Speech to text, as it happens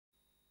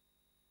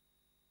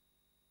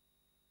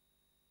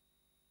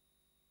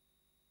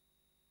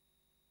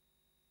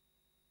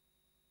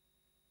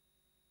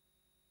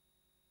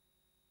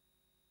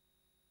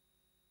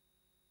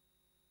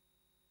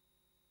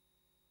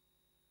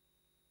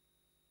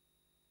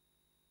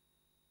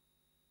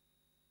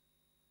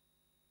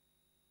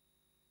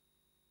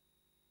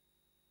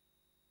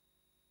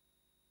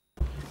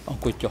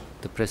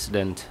The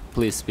President,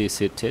 please be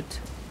seated.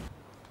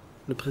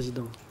 Le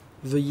Président,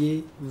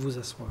 veuillez vous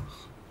asseoir.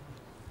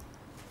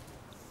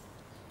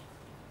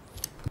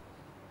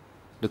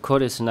 The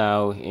court is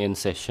now in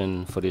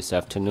session for this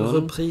afternoon,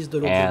 Reprise de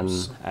and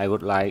l'audience. I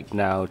would like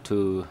now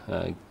to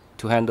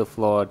hand the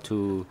floor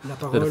to La the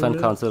parole defense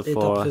counsel est à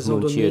for présent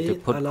Noon Chia to donnée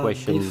put à la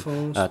question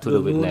défense to de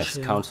the witness. Noon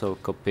Chia, Counsel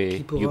Kope, qui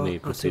you pourra may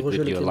proceed interroger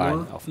with le your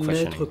line témoin. of Maître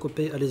questioning.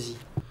 Copé, allez-y.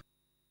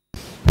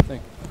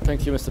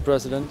 Thank you, Mr.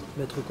 President.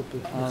 Maître Copé,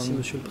 merci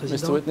Monsieur le Mr.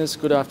 Président. Witness,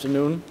 good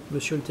afternoon.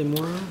 Monsieur le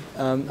témoin,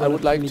 I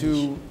would like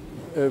to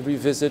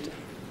revisit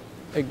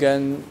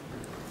again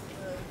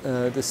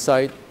the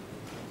site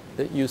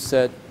that you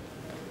said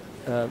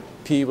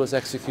P was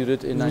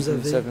executed in vous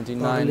avez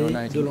 1979 or parlé de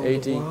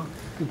 1980, l'endroit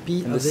où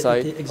Pi and the avait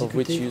site été of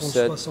which exécuté you en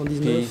said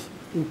 79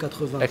 P ou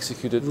 80.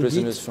 executed Vous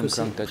prisoners dites from que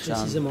c'est Krangta Chhan.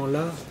 précisément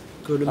là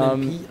que le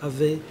même Pi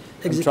avait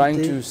I'm trying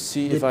exécuté to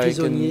see des if I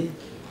prisonniers can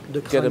de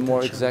get a Krangta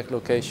more Chhan. exact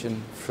location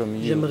from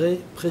you. J'aimerais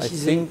I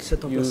préciser think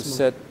cet you emplacement.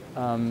 said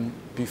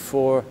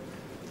before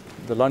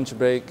the lunch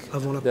break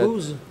Avant la that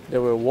pause,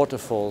 there were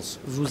waterfalls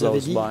vous avez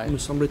close dit, by. me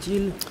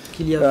semble-t-il,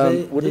 qu'il y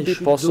avait Would it des be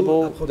chutes d'eau à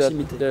possible that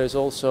proximité. there is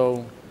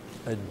also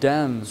a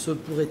dam Se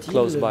pourrait-il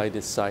close by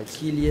this site?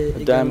 qu'il y ait A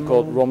dam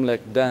called également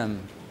Romlek Dam.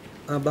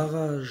 un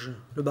barrage,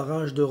 le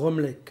barrage de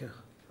Romlek,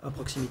 à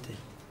proximité?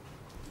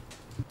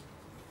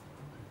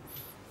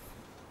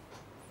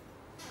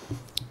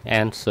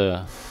 Answer,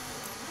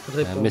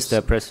 Réponse.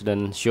 Mr.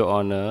 President, Your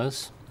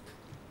Honors.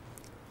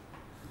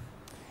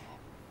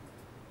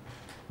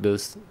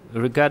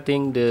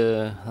 Regarding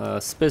the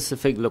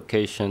specific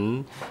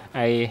location,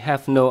 I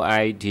have no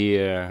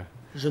idea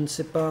Je ne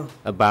sais pas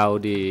about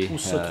the où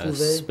se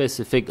trouvait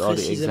specific or the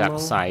exact précisément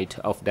site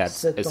of that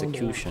cet endroit.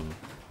 execution.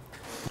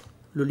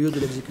 le lieu de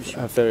l'exécution.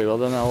 Very well,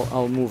 then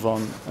I'll move on,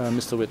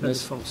 Mr. La Witness.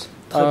 défense.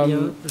 Très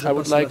bien, je I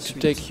would passe à la like to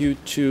suite. take you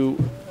to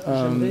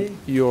J'aimerais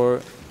your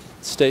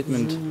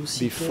statement vous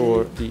citer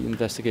before the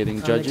investigating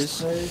un judges.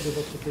 extrait de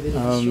votre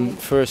plaidoirie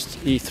First,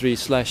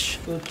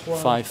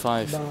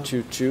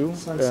 E3/5522,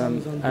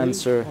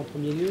 answer en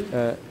premier lieu,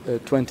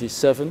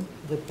 27.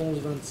 réponse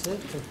 27.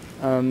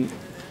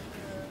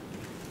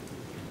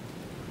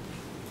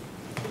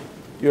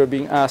 You're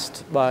being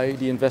asked by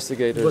the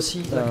investigators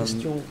Voici la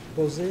question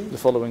posée. the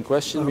following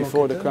question. par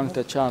Before the l'enquêteur.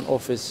 Krangta Chan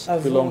office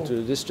Avant belonged to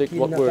the district, qu'il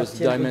what were its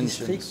n'appartienne au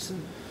dimensions? district, And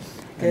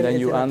quelle then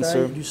était you la answer,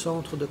 taille du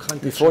centre de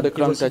Krangta before the Chan? Et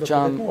voici Krangta votre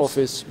Chan réponse.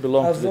 office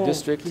belonged to the Avant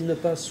district, qu'il ne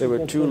passe there sous were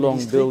two contrôle long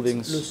du district, le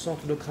buildings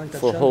centre de Krangta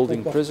for Chan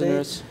holding comportait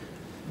prisoners,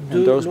 deux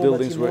and those longs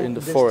buildings were in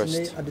bâtiments the forest.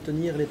 destinés à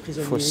détenir les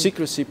prisonniers For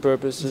secrecy Ils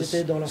purposes,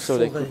 étaient dans la so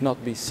they forêt. could not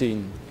be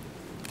seen.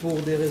 pour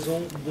des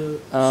raisons de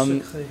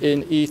secret.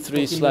 In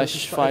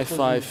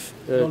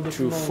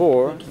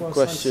E3/5524,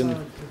 question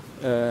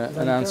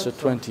and answer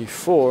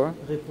 24,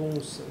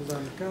 Réponse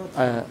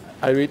 24.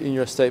 I read in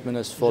your statement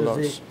as Je vais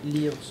follows.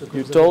 lire ce que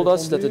You vous avez told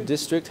us that the répondu.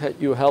 district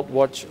you helped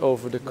watch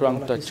over the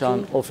Krangta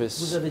Chan office,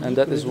 Vous avez dit and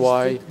that que le is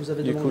why district vous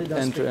avait you demandé could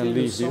enter and d'inspecter le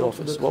leave the centre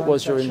office. de What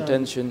was your Krangta Chan.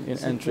 intention in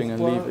C'est entering and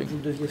pourquoi leaving?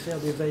 vous deviez faire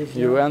des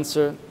va-et-vient. You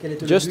answer, Quel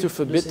était le just but to de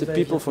forbid ces the people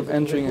va-et-vient? from Et votre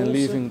entering and réponse,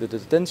 leaving the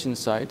detention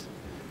site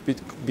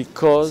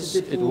because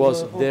c'était it pour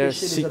was their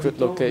empêcher les secret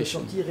habitants de location.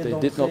 sortir et They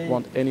did not d'entrer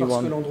want parce que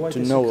anyone l'endroit to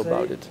était know secret.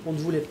 about it. On ne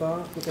voulait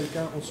pas que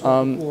quelqu'un en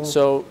soit au courant.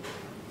 So,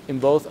 in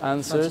both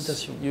answers,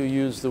 citation. you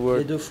use the Les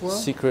word deux fois,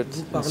 secret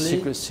vous and parlez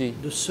secrecy.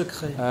 de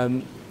secret.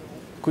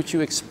 Could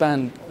you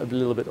expand a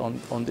little bit on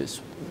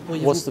this?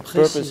 Pourriez-vous What's the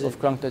purpose préciser? of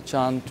Krangta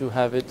Chan to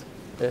have it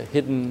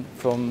hidden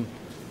from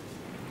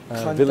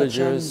Krangta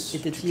villagers, Chan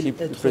to était-il keep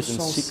the être prison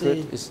censé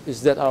secret?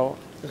 Is that how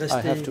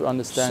I have rester to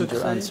understand your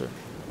secret answer?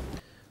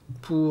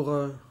 pour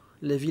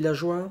les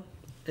villageois?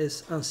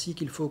 Est-ce ainsi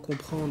qu'il faut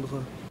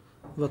comprendre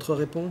votre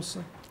réponse?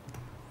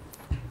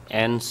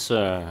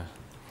 Answer.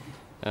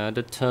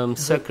 The term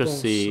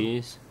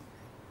secrecy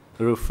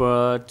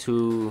refer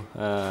to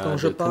Quand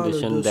je the parle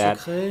condition de that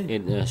secret,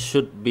 it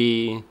should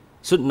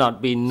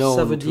not be ça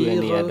known veut to any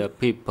dire other que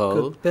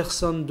people,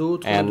 personne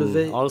d'autre ne and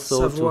devait also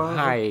to savoir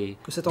hide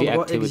que cet the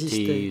endroit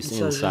existait. Il activities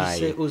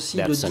s'agissait inside aussi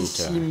that de center.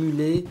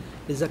 dissimuler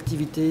les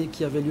activités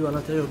qui avaient lieu à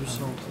l'intérieur du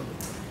centre.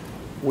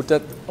 Would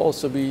that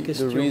also be the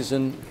Question.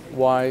 reason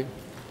why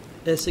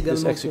Est-ce this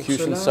également pour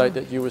execution cela site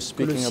that you were que le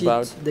speaking site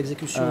about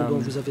d'exécution dont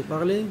vous avez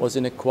parlé was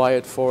in a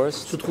quiet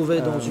forest se trouvait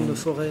dans une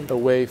forêt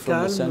away from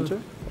the calme, center?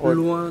 Or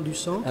loin du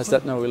centre? has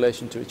that no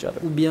relation to each other?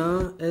 Ou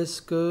bien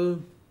est-ce que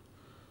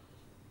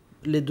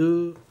les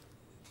deux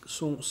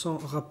sont sans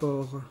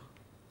rapport?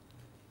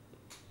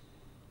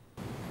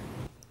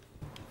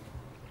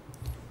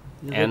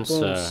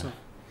 Answer. Réponse.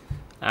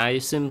 I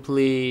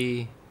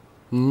simply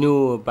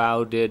knew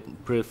about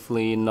it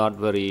briefly, not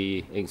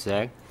very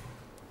exact.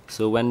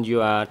 So when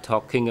you are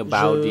talking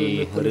about Je the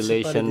ne connaissais pas les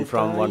relation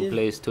from one détails.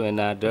 place to Vous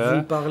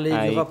another, parlez du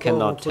I rapport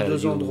cannot entre tell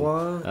deux you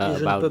endroits et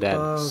je ne about peux that.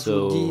 pas vous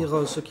So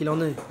dire ce qu'il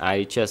en est.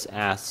 I just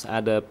asked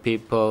other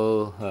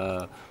people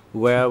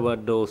where were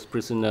those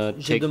prisoners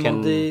J'ai taken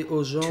demandé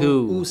aux gens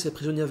to, où ces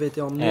prisonniers avaient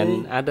été emmenés.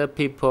 and other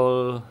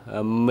people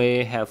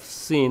may have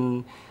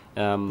seen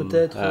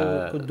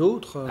Peut-être que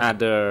d'autres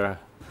other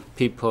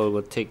people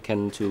were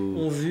taken ont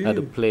to vu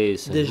other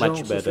place des gens much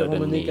se better faire than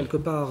emmener me. quelque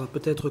part.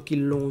 Peut-être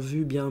qu'ils l'ont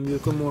vu bien mieux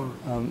que moi.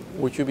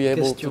 Would you be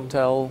able Question. to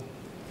tell,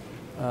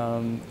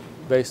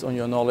 based on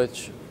your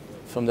knowledge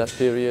from that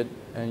period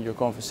and your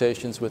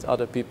conversations with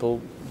other people,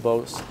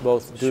 both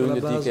Sur during la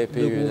the base DK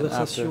period and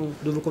after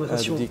de vos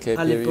conversations the DK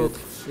à period, l'époque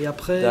et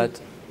après,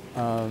 that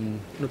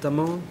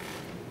notamment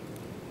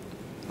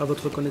à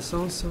votre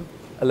connaissance,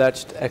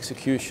 alleged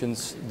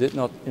executions did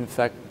not in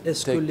fact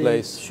est-ce que take les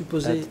place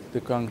supposées at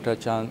the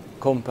Kangtachan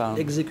compound,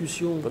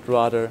 exécutions but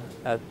rather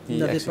at the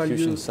n'avaient pas lieu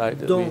execution site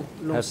that dans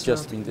we have just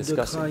l'enceinte been de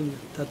discussing?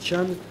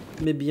 Tachan,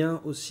 mais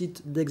bien au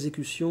site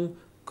d'exécution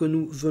que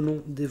nous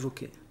venons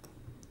d'évoquer?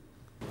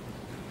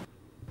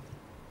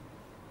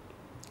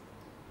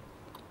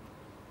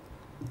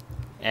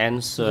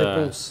 Answer.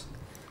 Réponse.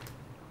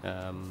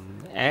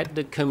 At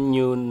the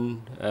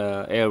commune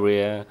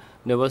area,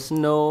 there was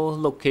no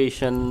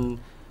location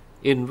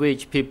in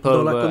which people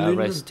Dans la were commune,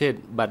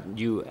 arrested, but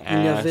you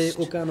Il n'y avait asked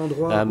aucun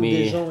endroit où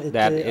des me gens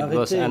that étaient it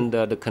was arrêtés.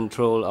 under the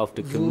control of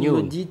the Vous me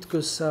commune. dites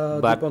que ça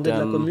But dépendait de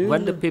la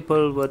when the commune,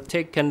 people were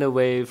taken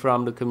away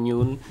from the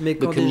commune, mais the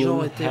quand des gens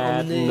commune étaient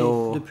had emmenés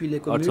no depuis les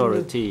communes,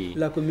 authority.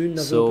 la commune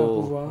n'avait aucun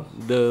So pouvoir.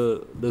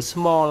 the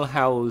small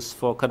house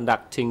for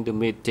conducting the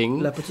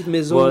meeting La petite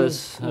maison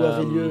was où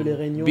avaient lieu les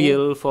réunions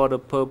built for the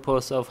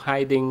purpose of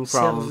hiding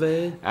from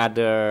servait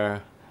other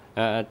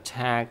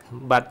attack,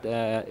 but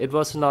it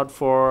was not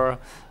for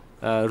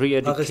à rester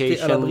à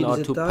re-education l'abri or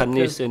des to attaques.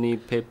 punish any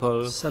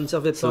people. Ça ne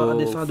servait pas So à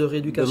des fins de the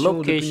rééducation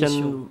ou de punition.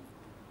 location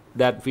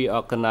that we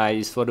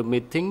organized for the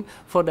meeting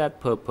for that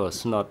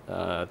purpose, not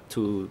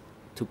to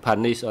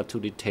punish or to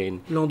detain any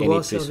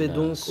L'endroit servait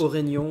donc prisoners. aux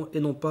réunions et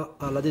non pas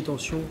à la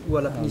détention ou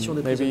à la punition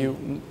des Maybe prisonniers.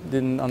 you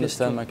didn't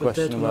understand my Peut-être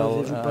question well.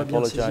 n'avez-vous I pas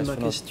bien saisi apologize ma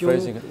for not question.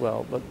 phrasing it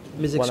well. But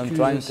Mes what I'm excuses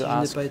trying si to je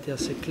n'ai ask, pas été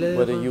assez clair.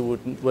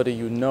 whether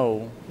you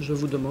know Je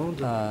vous demande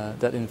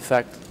that in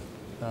fact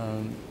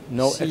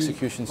no si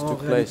executions en took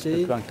place at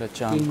réalité the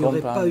Kangtachan il n'y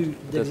aurait pas eu compound,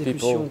 that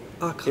d'exécution people,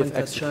 à if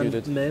Krangtachan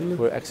executed, même,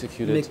 were mais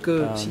executed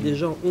que si des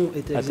gens ont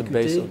été at the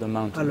base exécutés, of the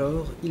mountain.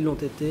 alors ils l'ont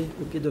été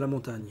au pied de la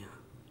montagne.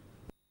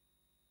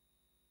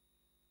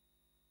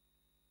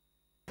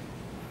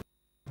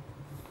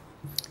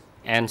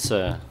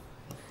 Answer.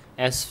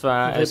 As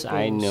far as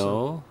I Réponse.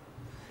 know,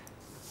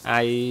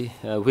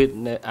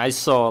 I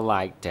saw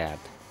like that.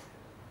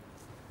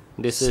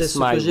 This C'est is ce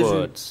my que j'ai vu.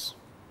 words.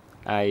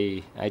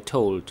 I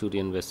told to the C'est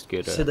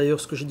investigator. d'ailleurs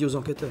ce que j'ai dit aux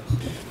enquêteurs.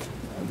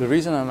 The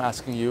reason I'm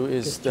asking you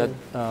is Question.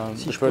 that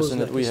Si the je pose person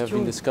la that we have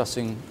been question,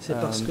 discussing c'est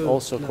parce que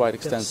also la quite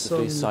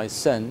extensively, personne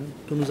Chhenn,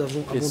 dont nous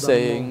avons is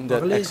saying abondamment that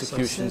parlé,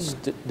 executions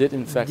Chhenn, did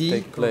in fact dit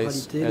take qu'en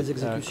place réalité, at les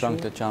exécutions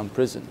Kangtachan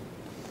prison.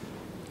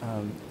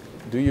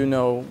 Do you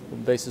know, on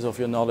the basis of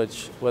your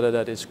knowledge, whether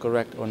that is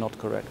correct or not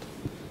correct?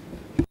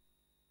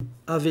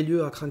 avait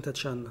lieu à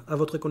Krangtachan. À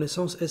votre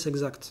connaissance, est-ce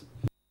exact?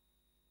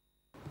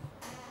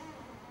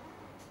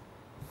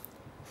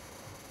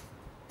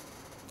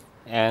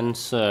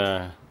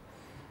 Answer.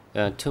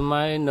 To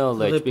my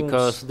knowledge, Réponse.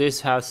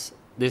 because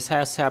this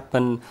has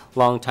happened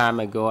long time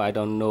ago. I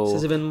don't know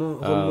Ces événements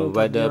remontent à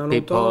whether bien longtemps.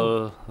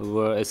 people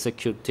were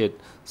executed.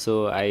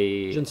 So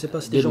I Je ne sais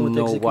pas si des gens ont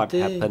didn't été know what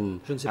exécutés. happened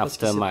Je ne sais pas ce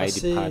qui after s'est my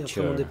passé après mon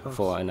departure départ.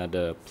 for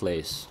another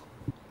place.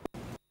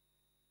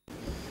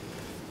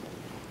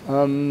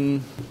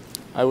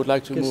 I would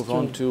like to move Question.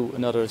 on to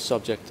another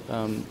subject,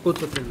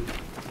 Autre thème.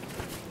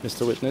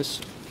 Mr. Witness.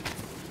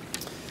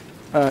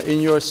 In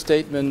your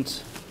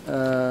statement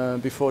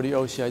before the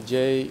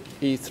OCIJ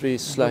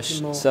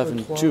E3/72,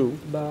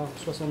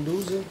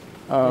 E3/72,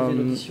 Um,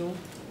 l'audition,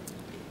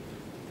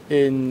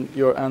 in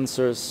your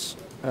answers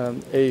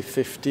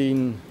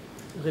A15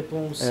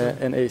 réponse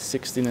and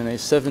A16 and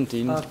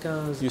A17,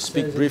 A15, you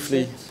speak 16 et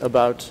briefly 17.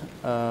 about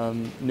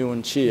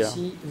Nuon Chia.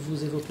 Ici,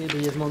 vous évoquez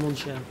brièvement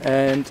Nonchia.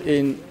 And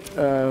in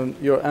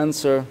your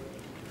answer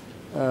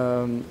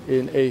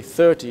in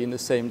A30 in the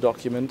same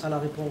document, À la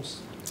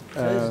réponse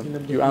 13 du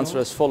même you document, answer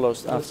as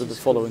follows after the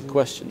following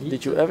question.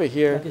 Did you ever la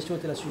hear question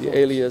était la the suivante.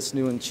 alias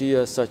Nuon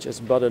Chia such as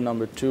Butter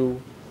number 2,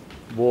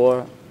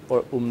 War,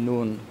 or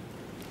Noon?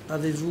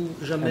 Avez-vous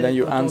jamais And then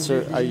you entendu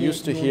answer, I désigner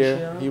used to hear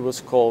Nonchia? he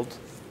was called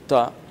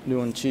Ta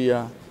Nuon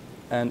Chia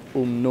and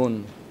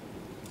Nun.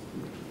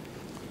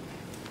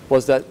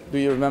 Was that, do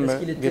you remember Est-ce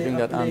qu'il était giving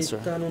that appelé answer?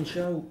 Ta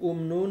Nonchia ou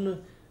Omnon?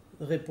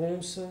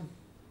 Réponse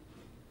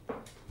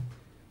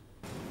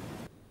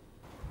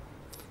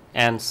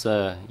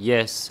Answer.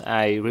 Yes,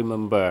 I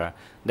remember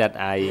that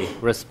I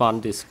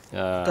respond this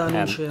and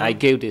Nonchia. I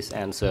gave this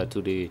answer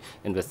to the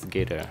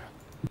investigator.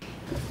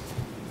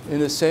 In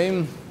the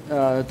same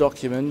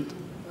document,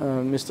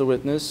 Mr.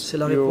 Witness, C'est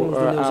la you réponse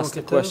are donnée aux asked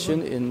a enquêteurs.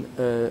 question in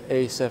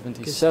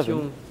A77,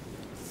 question.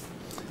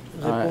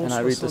 and Réponse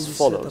I read as 77 à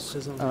follows.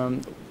 présent.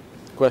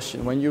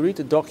 Question, when you read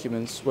the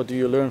documents, what do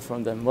you learn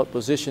from them? What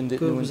position did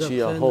Que Nuon vous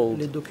Chia apprennent hold?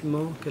 les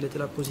documents, quelle était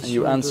la you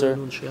position answer, de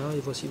Nonchia, et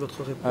voici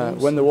votre réponse.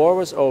 When the war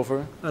was over,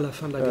 À la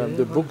fin de la guerre,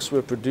 the books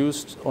were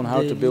produced on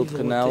how des to build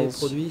livres ont été canals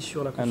produits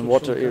sur la and construction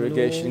water de canaux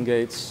irrigation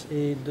gates,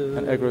 et de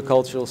and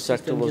agricultural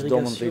sector systèmes was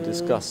dominantly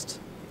d'irrigation. discussed.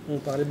 On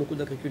parlait beaucoup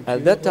d'agriculture. At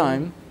that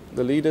time,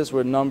 the leaders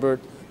were numbered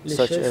Les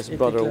such chefs as étaient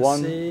brother 1,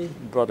 classés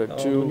brother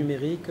en 2,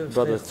 numérique,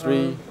 brother frère 3,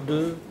 1,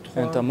 2,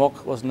 3. and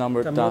Tamok was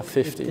numbered Ta Tamok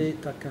 50.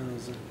 était à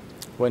 15.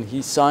 When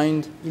he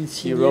signed, Il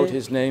he wrote signait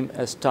his name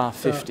as Ta à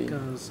 50.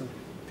 15.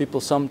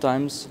 People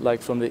sometimes,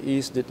 like from the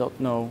east, did not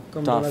know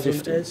Comme Ta dans la zone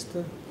 50. Est,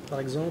 par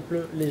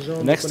exemple, les gens The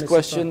ne next connaissaient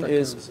question pas Ta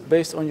is, 15.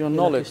 based on your Et la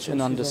knowledge question and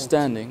suivante.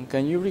 understanding,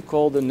 can you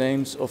recall the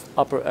names of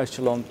upper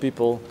echelon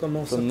people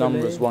Comment from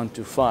numbers s'appelaient 1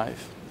 to 5?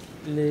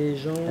 les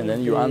gens And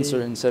then you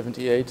answer in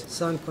 78,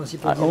 5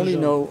 principaux I only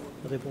dirigeants? know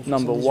Réponse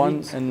number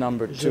 1 78. and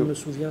number Je me 2.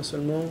 souviens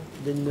seulement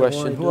des numéros 1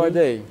 Question, et who are 2.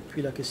 they?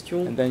 Puis la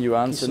question, And then you qui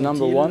answer,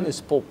 number sont-ils? 1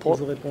 is Pol Et Pot,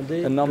 vous répondez,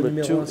 and le number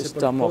numéro 2 1 is c'est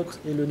Pol Tamok. Pot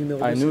et le numéro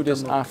I 2 knew c'est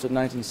this Tamok. after Je l'ai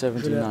appris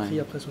 1979.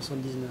 après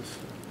 79.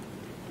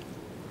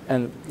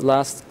 And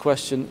last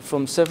question,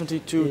 from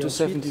 72 Et to ensuite,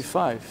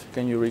 75,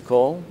 can you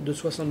recall? De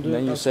 62 And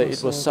then you à say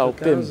it was Sao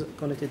Pim, 75,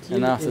 qu'en était-il?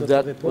 and Et after votre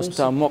that was réponse,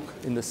 Tamok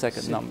in the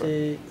second number.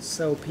 c'était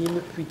Sao Pim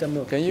puis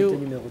Tamok, Can qui you était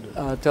numéro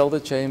 2. tell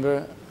the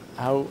chamber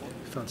how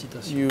Fin de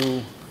citation. you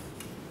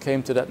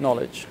came to that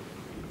knowledge?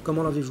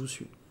 Comment l'avez-vous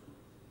su?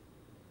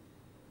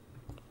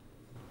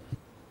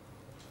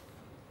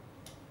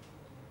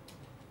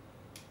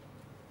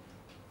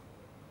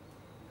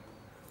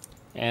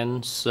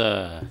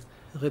 Answer.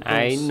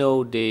 I Réponse.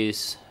 know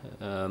this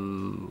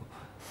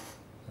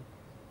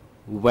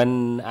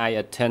when I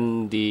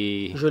attend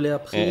the Je l'ai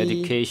appris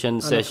education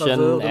à la faveur session,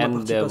 de ma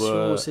and there participation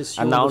were aux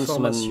sessions de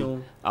announcements formation.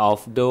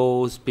 of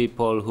those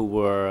people who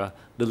were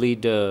the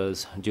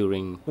leaders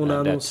during On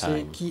a that annoncé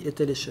time. qui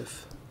étaient les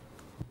chefs.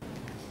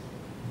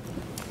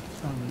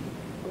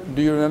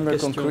 Do you remember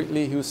Question.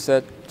 concretely who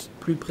said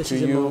Plus to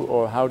you, précisément,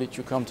 or how did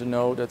you come to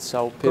know that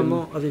Sao Pim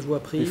comment avez-vous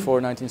appris before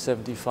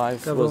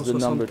 1975 qu'avant was the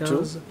number 2?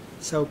 75,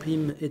 Sao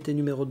Pim était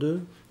numéro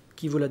 2?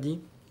 Qui vous l'a dit?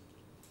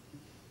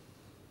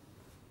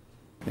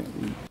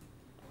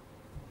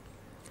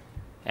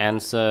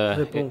 Answer.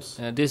 Réponse.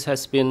 This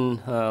has been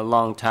a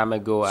long time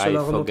ago. I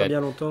Cela remonte à forget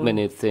bien longtemps.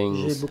 many J'ai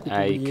things. beaucoup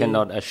I oublié.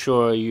 cannot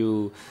assure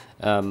you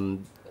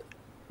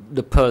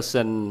the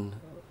person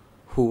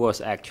who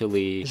was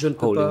actually Je ne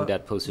peux holding pas that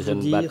vous position,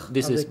 dire but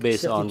this is avec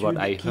based on what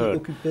I certitude qui heard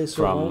occupait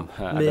ce rang,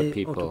 from other mais en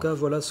people. tout cas,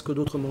 voilà ce que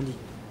d'autres m'ont dit.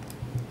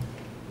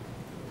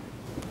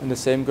 And the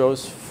same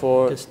goes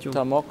for Question.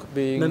 Tamok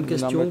being Même the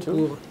question number 2?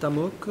 pour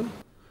Tamok.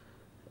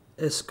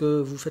 Est-ce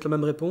que vous faites la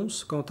même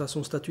réponse quant à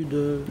son statut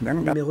de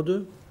numéro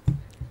 2?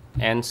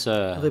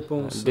 Answer.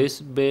 Réponse.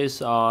 This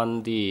based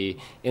on the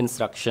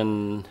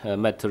instruction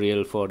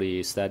material for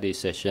the study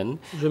session.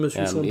 Je me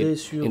suis fondé It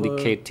sur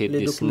indicated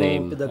les this documents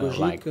name pédagogiques,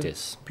 like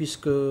this.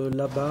 puisque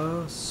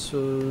là-bas, ce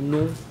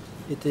nom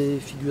était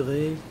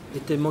figuré,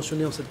 était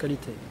mentionné en cette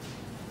qualité.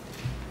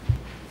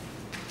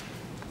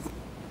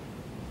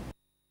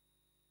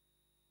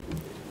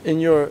 In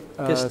your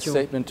Question.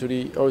 statement to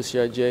the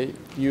OCIJ,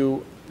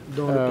 you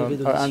Dans le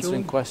PV are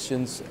answering d'audition,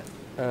 questions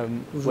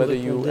vous whether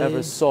you ever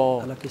répondez saw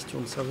à la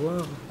question de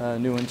savoir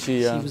Nuon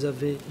si Chia vous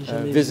avez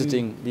jamais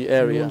visiting the vu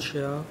area. Nuon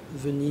Chea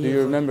venir Do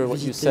you remember what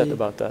you said visiter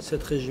about that?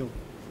 cette région.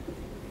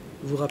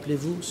 Vous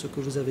rappelez-vous ce que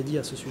vous avez dit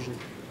à ce sujet?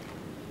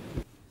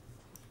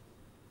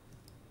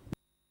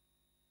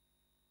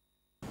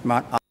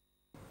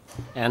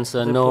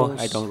 Answer. No,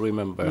 Réponse. I don't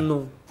remember.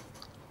 Non.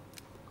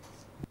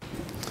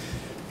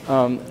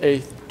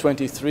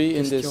 A23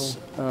 in this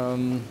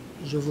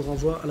Je vous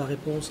renvoie à la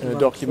réponse 23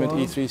 document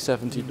du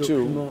E372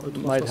 document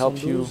might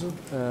help you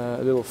E372.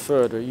 a little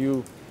further.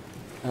 You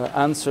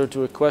answer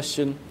to a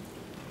question.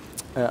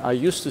 I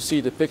used to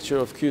see the picture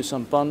of Kyu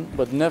Sampan,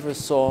 but never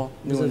saw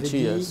Vous Nuon avez dit,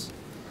 Chia's.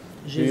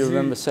 j'ai you vu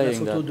remember la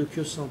saying photo that? de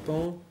Kyo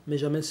Sampan, mais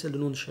jamais celle de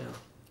Nuon Chea.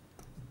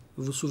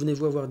 Vous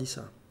souvenez-vous avoir dit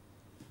ça?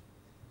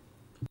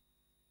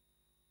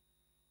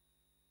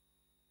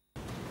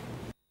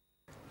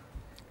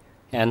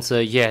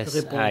 Answer. Yes, I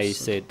Réponse.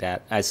 said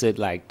that. I said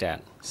like that.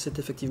 C'est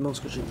effectivement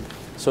ce que j'ai dit.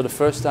 So the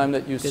first time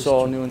that you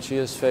saw Question. Nuon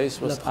Chia's face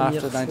La was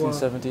première after fois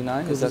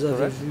 1979, que is that vous avez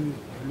correct? vu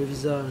le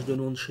visage de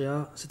Nuon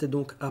Chea, c'était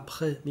donc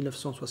après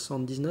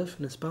 1979,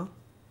 n'est-ce pas?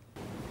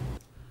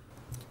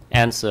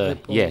 Answer.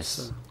 Réponse.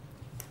 Yes.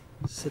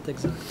 C'est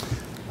exact.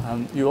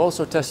 You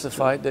also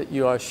testified that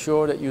you are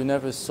sure that you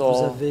never Vous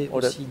saw, avez or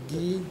that, aussi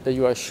dit that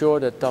you are sure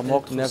that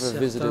Tamok être never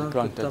visited certain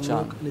Krang que Tachan.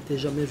 Tamok n'était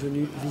jamais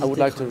venu I would visiter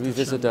like to Krang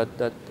revisit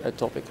Tachan. that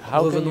topic.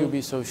 How can you Revenons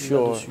be so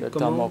sure là-dessus. that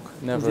Comment Tamok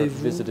never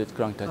pouvez-vous visited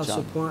Krang à ce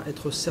Tachan? point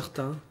être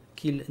certain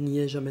qu'il n'y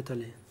est jamais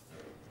allé?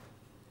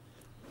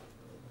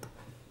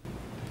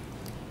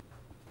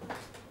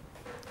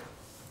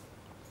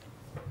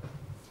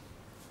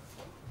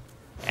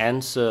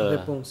 Answer.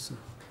 Réponse.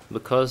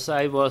 Because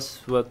I was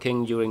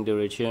working during the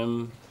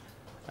regime,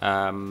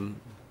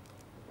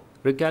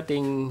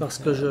 regarding Parce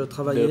que je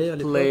travaillais à the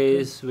l'époque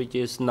place which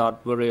is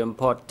not very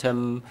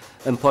important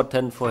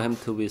for him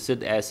to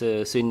visit as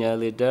a senior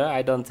leader.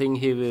 I don't think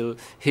he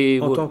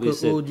en tant would que haut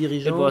visit. It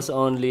dirigeant. was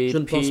only Je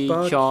ne pense P.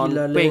 pas qu'il Chon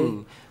allait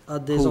Ping à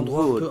des who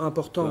endroits would peu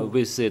importants.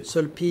 visit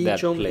Seul Pi, that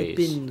Chong et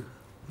place. Pin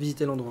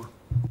visitaient l'endroit.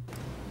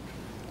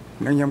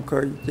 នឹងខ្ញុំឃើ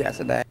ញជាក់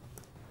ស្ដែង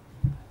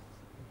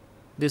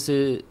This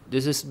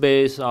is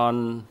based on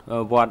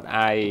what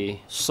I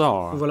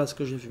saw Voilà ce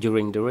que j'ai vu.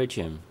 during the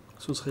regime.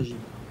 sous ce régime.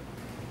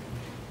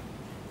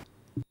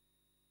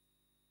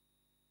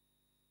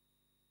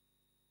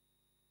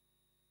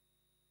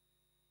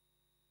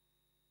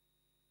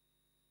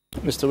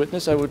 Mr.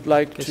 Witness, I would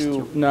like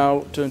to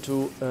now turn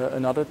to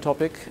another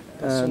topic,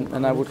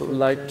 and I would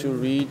like to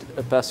read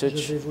a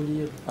passage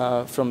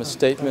from a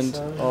statement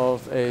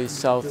of a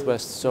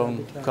Southwest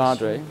Zone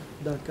cadre.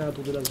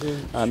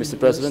 Mr.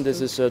 President,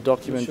 this is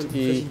document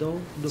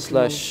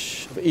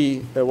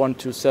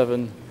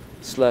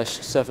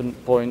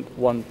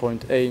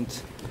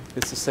E127/7.1.8.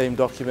 It's the same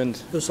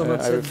document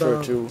I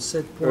referred to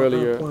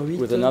earlier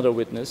with another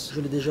witness,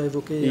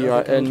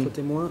 ERN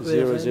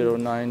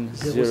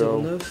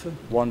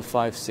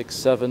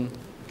 00901567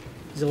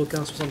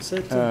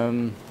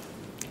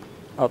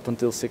 up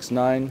until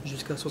 69,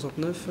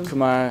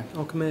 Khmer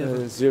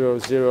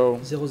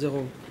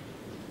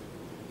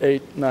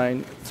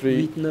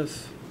 00893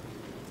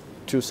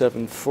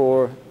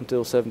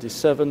 until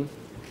 77,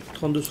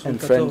 and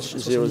French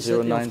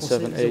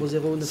 00978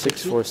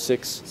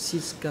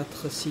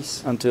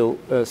 until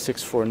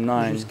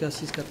 649.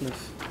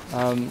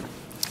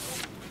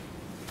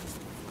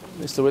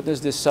 Mr.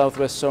 Witness, this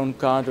Southwest Zone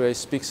cadre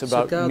speaks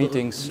about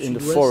meetings in the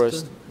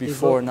forest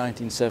before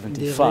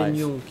 1975.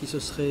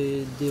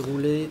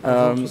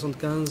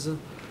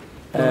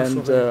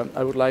 And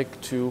I would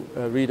like to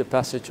read a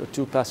passage or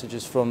two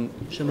passages from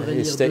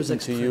his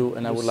statement to you,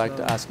 and I would like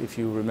to ask if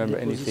you remember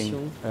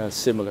anything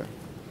similar.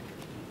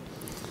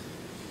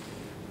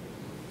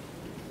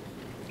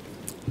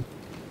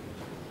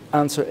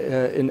 Answer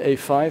in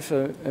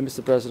A5,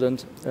 Mr.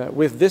 President.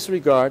 With this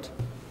regard,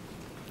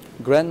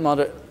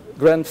 Grandfather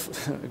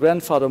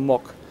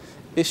Mock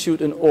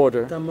issued an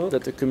order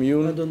that the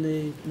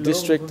commune,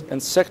 district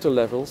and sector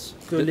levels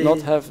did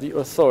not have the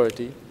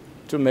authority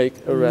to make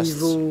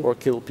arrests or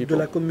kill people.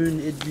 In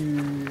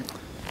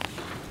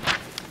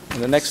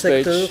the next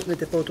page, in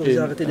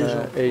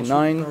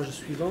A9,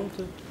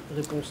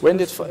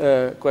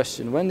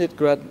 when did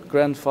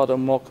Grandfather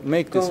Mock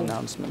make this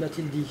announcement?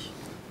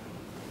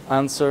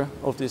 Answer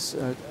of this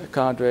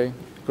cadre.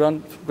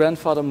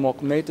 Grandfather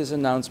Mock made this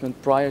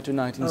announcement prior to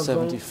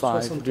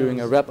 1975 during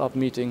a wrap-up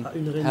meeting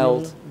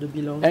held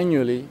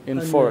annually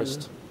in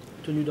Forest,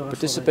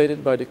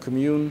 participated by the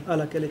commune,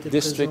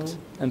 district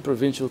and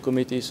provincial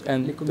committees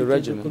and the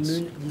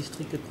regiments.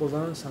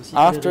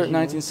 After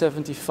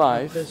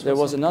 1975, there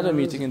was another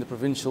meeting in the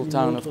provincial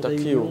town of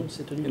Takil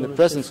in the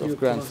presence of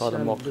Grandfather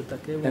Mock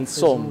and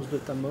Som,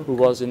 who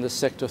was in the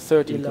Sector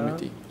 13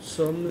 committee.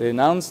 They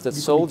announced that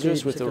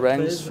soldiers with the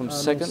ranks from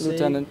second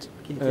lieutenant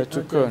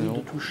to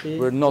colonel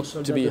were not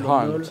to be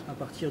harmed.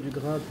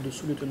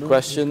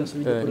 Question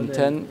in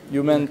 10.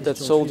 You meant that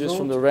soldiers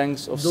from the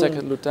ranks of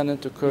second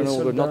lieutenant to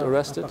colonel were not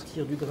arrested?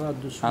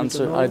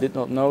 Answer. I did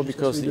not know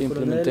because the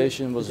implementation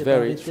was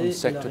varied from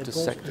sector to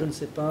sector.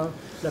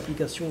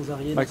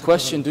 My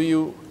question, do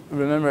you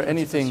remember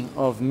anything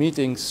of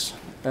meetings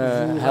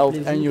held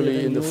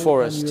annually in the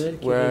forest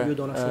where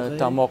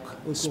Tamok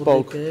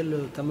spoke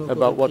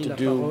about what to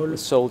do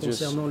with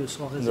soldiers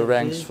in the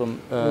ranks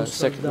from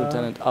second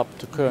lieutenant up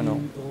to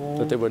colonel,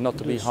 that they were not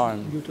to be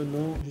harmed?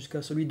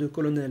 Jusqu'à celui de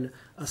colonel,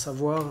 à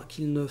savoir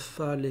qu'il ne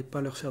fallait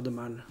pas leur faire de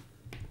mal.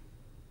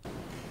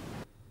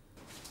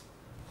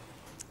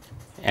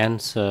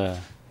 Answer.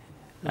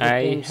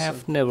 I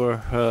have never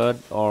heard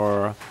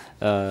or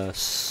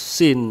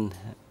seen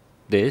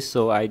this,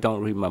 so I don't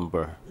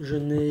remember. Je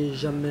n'ai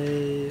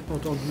jamais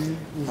entendu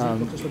ou vu quoi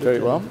que ce soit de Very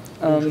tel. well.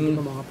 Donc je ne peux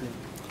pas m'en rappeler.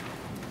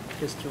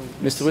 Question.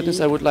 Mr. Witness,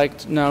 I would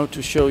like now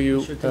to show you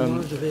Monsieur le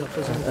témoin, je vais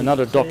représenter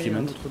another un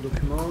document. autre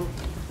document.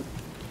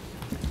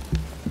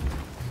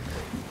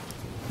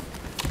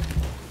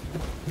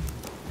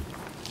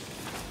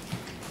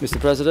 Mr.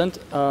 President,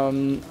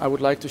 I would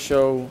like to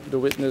show the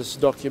witness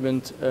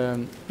document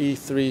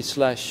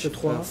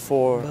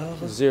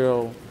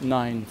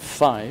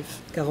E3/4095.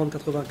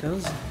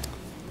 4095.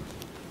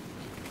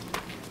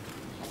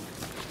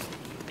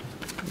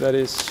 That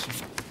is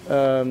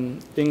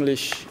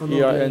English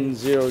ERN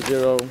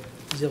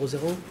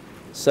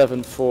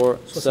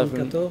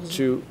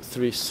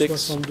 00747236.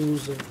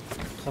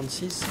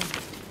 7236.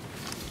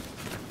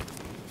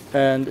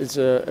 And it's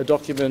a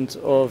document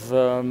of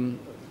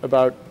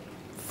about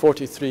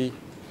 43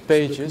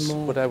 pages,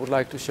 but I would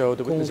like to show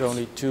the witness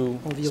only two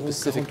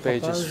specific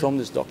pages from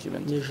this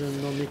document.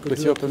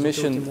 With your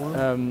permission,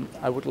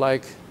 I would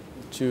like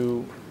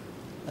to,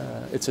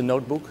 it's a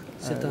notebook,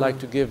 I'd like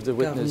to give the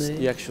witness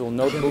the actual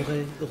notebook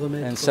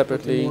and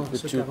separately the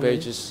two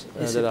pages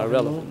that are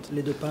relevant.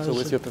 So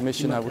with your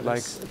permission, I would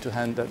like to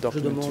hand that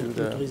document to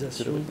the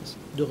witness.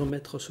 De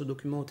remettre ce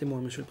document au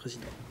témoin, Monsieur le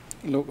Président.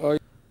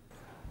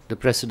 The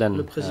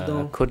President,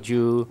 could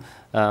you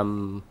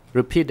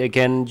repeat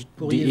again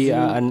the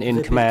ERN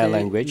in Khmer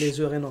language? Les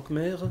ERN en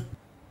Khmer.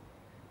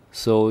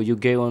 So you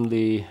gave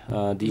only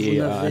the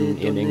ERN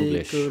in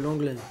English. Que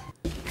l'anglais.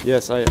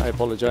 Yes, I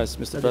apologize,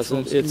 Mr.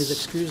 President.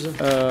 It's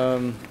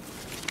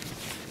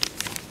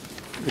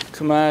the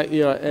Khmer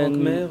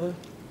ERN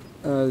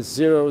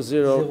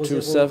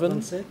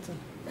 0027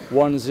 1089.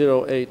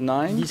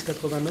 1089.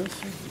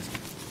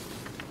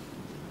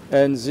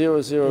 and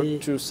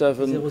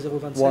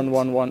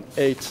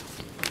 00271118.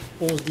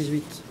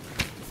 11-18.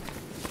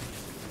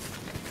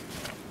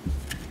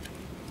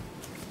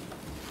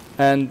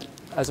 And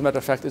as a matter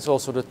of fact, it's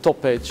also the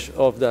top page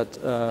of that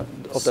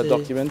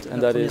document,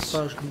 and that is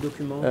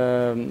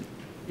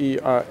ERN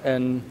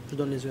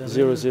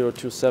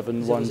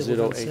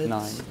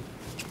 00271089.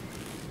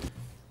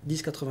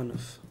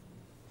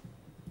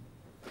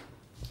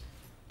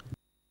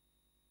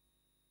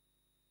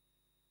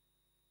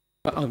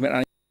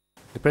 1089.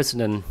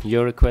 President,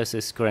 your request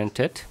is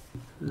granted.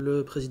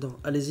 Le président,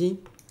 allez-y.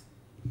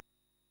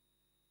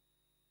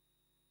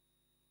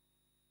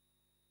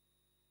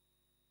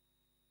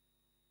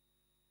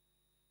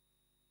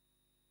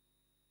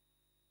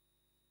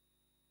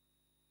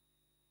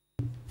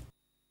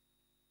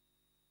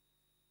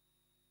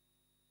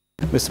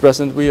 Mr.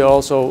 President, we are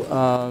also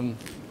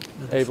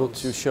able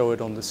to show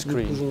it on the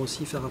screen. Nous pouvons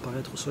aussi faire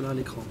apparaître cela à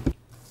l'écran.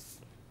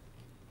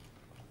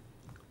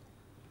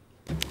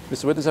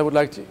 Mr. Witness, I would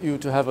like you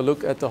to have a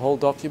look at the whole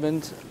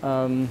document,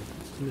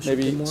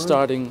 maybe témoin,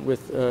 starting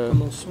with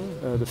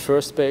the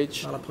first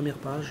page. Par la première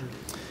page.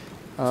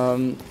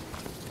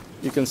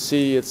 You can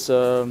see it's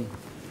a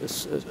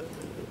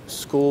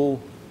school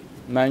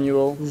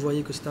manual. Vous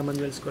voyez que c'est un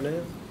manuel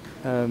scolaire.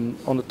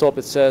 On the top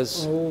it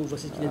says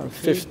voici ce qu'il est écrit.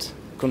 Fifth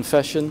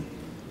Confession,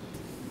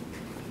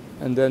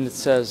 and then it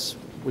says,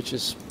 which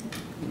is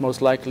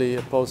most likely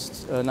a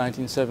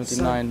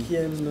post-1979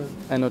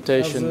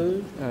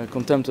 annotation,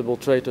 contemptible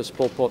traitors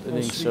Pol Pot and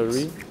Ieng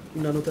Sary.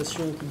 Une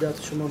annotation qui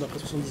date sûrement d'après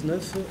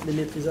 79, les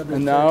méprisables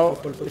and now,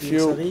 Pol Pot if et Ieng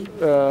Sary.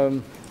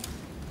 you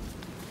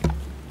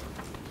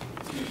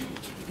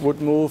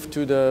would move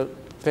to the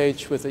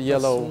page with a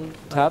yellow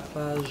tab,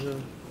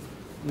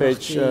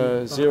 page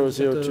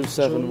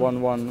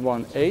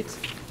 00271118.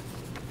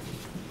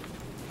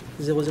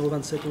 0027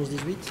 11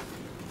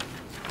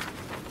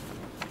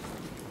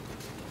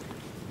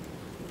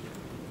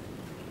 18.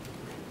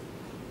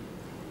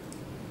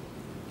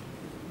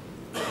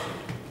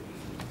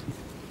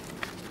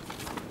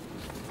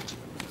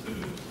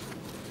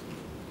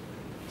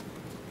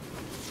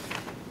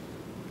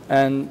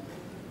 And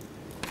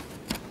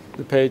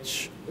the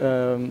page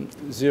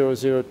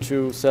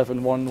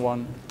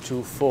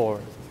 00271124.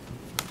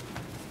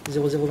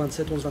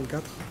 0027 11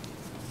 24.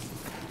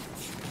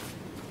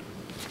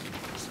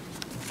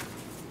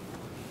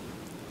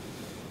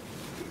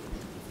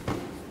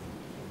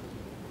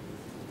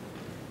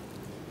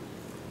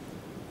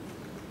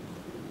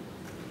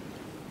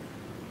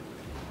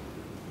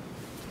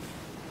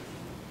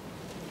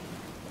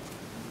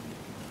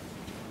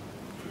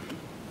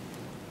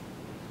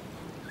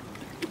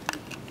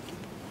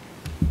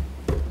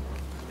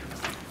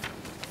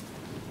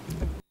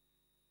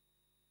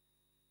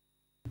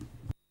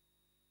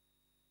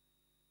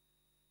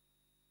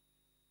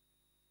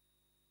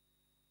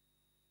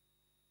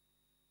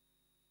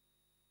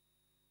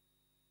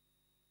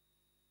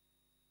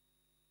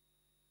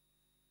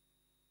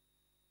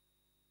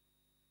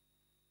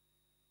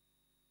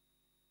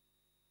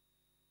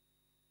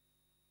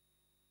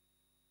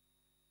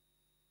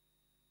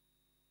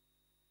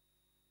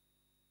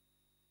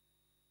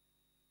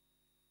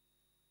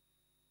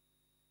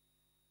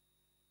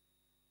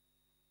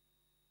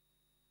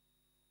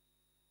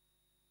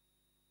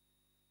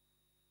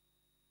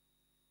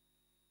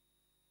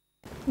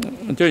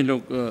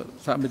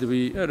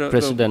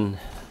 President,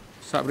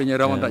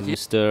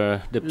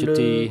 Mr.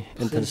 Deputy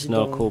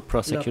International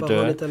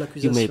Co-Prosecutor,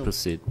 you may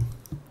proceed.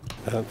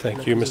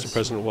 Thank you, Mr.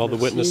 President. While the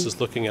witness is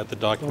looking at the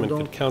document,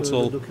 could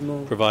counsel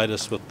provide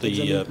us with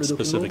the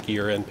specific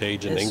year-end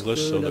page in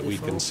English so that we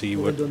can see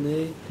what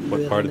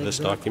part of this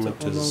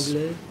document is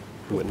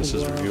the witness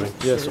is reviewing?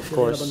 Yes, of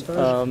course.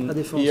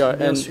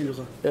 ERN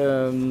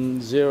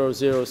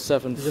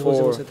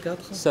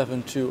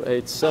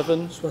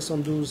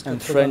 00747287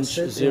 and French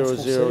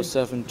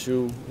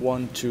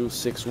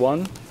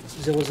 00721261.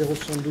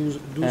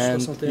 0072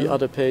 and the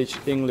other page,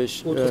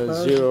 English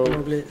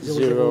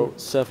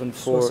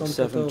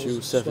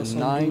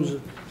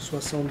 00747279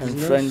 and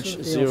French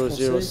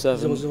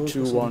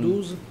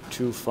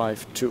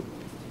 00721252.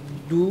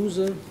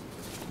 12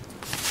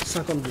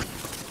 52.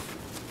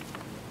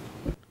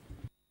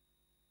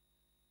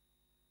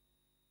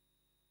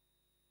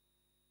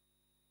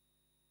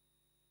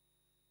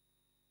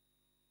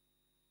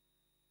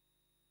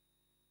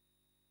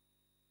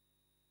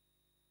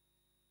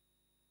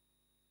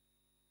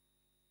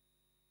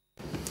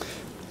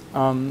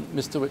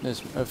 Mr.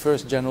 Witness,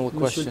 first general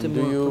question.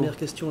 Do you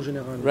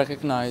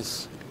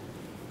recognize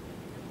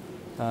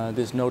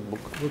this notebook?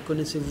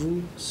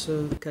 Reconnaissez-vous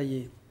ce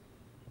cahier?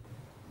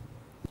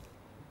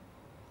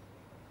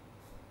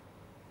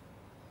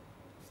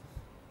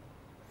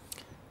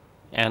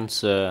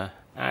 Answer: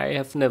 I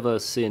have never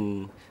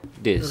seen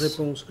this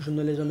Réponse: je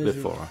ne l'ai jamais vu.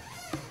 before.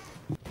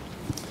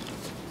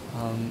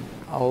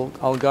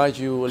 I'll guide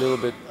you a little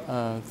bit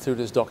through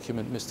this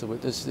document, Mr.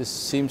 Witness. This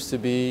seems to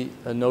be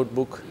a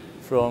notebook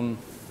from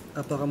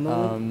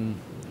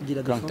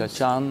Krang Ta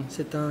Chhenn.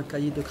 C'est un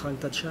cahier de Krang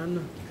Ta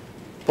Chhenn.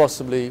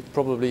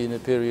 Probably in the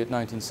period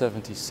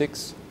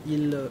 1976.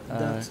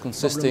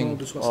 consisting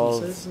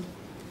of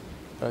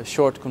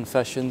short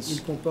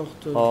confessions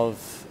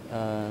of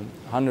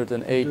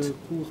 108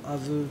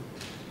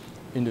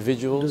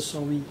 individuals,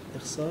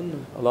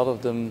 a lot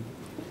of them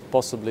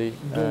possibly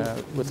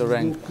with the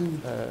rank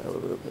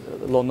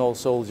Lonnol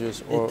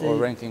soldiers or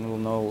ranking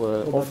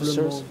Lonnol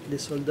officers.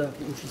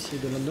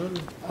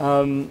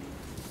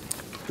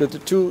 The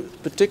two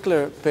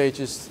particular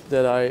pages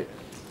that I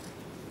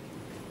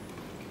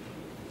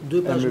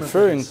am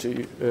referring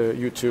to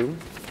you to,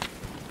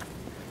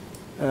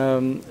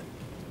 and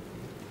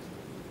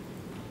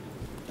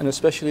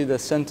especially the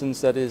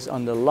sentence that is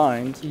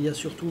underlined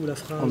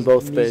on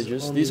both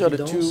pages. These are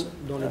the two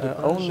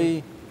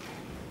only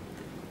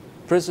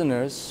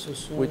prisoners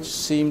which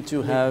seem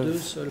to have,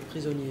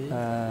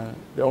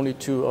 the only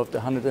two of the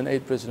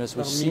 108 prisoners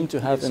which seem to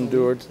have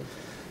endured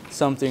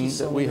something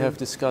that we have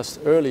discussed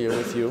earlier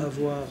with you,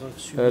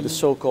 the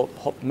so-called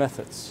hop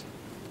methods,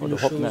 or the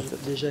hop method.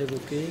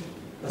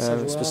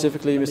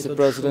 Specifically, Mr.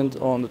 President,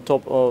 on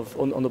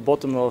the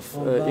bottom of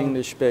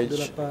English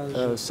page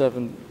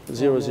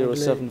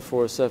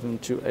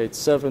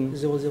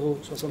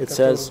 00747287, it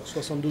says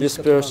this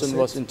person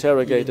was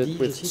interrogated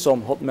with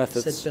some hop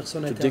methods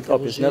to dig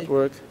up his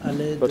network,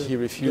 but he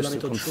refused to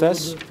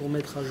confess.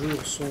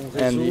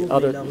 And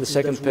the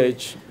second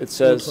page, it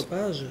says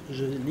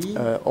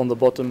on the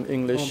bottom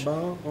English,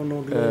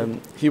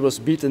 he was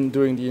beaten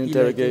during the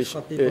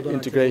interrogation,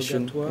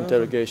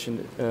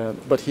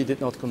 but he did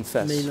not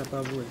confess.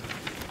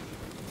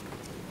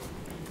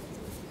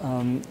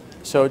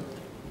 So,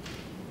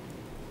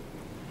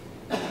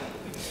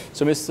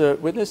 Mr.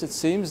 Witness, it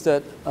seems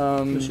that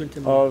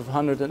of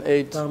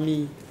 108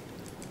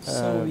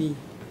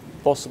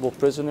 possible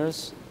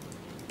prisoners,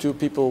 two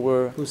people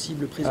were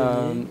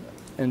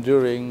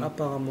enduring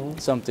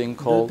something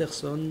called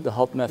the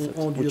hop method.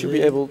 Would you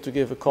be able to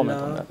give a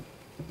comment on that?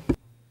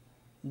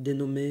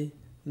 Dénommée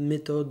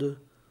méthode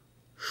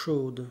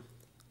chaude.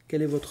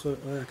 Quelle est votre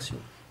réaction?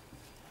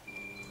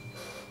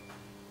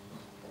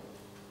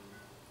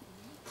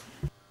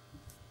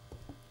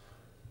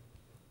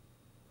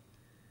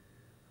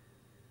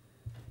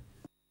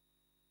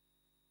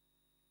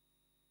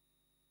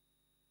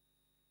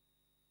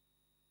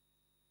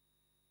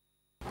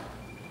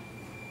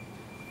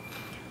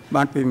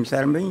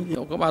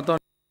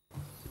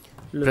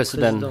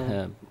 President,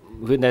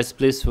 witness,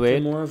 please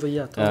wait.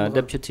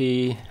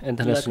 Deputy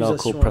International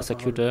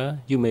Co-Prosecutor,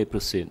 you may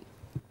proceed.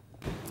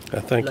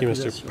 Thank you,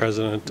 Mr.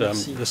 President.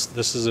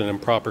 This is an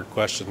improper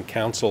question.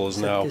 Counsel is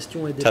now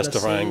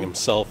testifying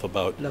himself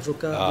about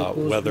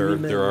whether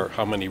there are,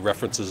 how many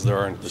references there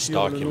are in this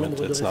document.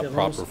 It's not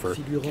proper for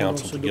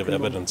counsel to give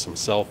evidence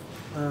himself.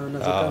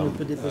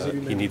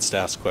 He needs to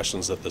ask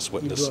questions that this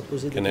witness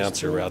can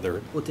answer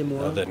rather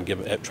than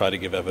try to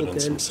give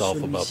evidence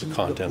himself about the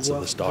contents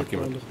of this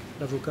document.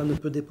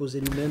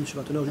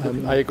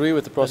 I agree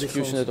with the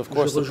prosecution that, of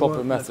course, the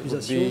proper method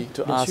would be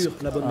to ask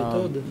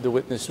the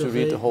witness to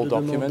read the whole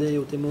document.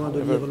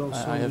 However,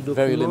 I have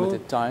very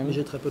limited time,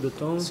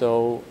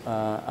 so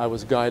I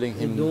was guiding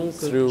him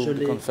through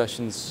the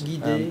confessions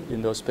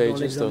in those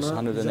pages, those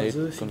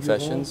 108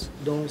 confessions,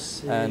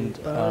 and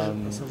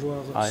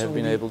I have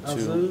been able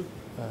to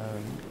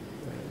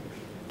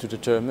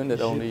determine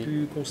that only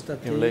in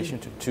relation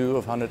to 2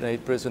 of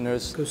 108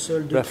 prisoners,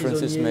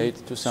 reference is made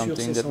to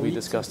something that we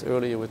discussed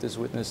earlier with this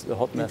witness, the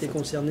hop method.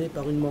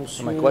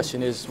 And my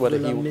question is whether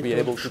he would be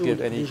able to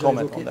give any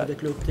comment on that.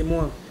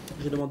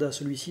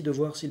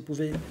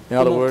 In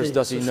other words,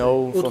 does he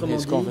know from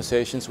his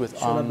conversations with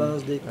Phann or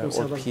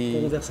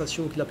P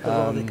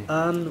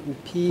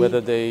whether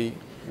they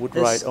would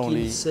write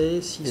only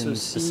in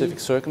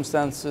specific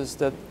circumstances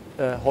that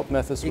hop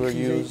methods were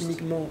used?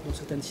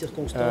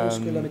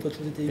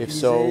 If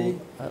so,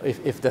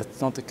 if that's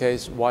not the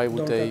case, why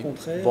would they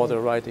bother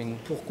writing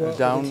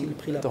down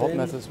the hop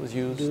methods was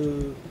used?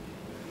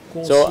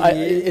 So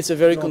it's a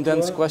very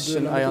condensed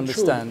question, I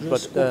understand,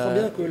 but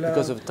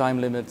because of time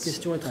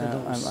limits,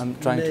 I'm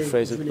trying to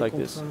phrase it like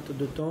this.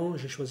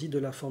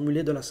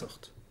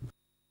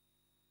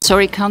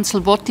 Sorry,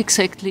 Counsel, what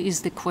exactly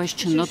is the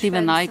question? Not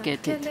even I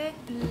get it.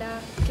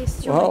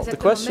 Well, the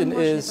question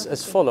is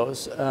as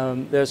follows.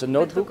 There's a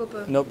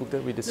notebook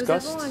that we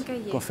discussed,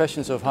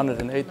 confessions of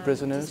 108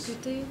 prisoners.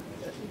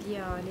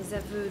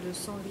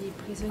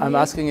 I'm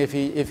asking if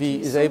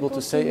he is able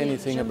to say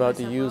anything about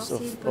the use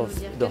of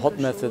the hop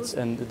methods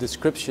and the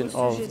description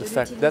of the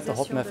fact that the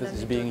hop method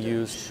is being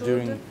used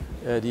during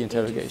the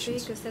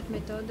interrogations.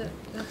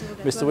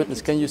 Mr.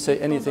 Witness, can you say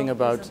anything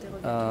about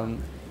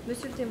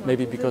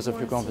maybe because of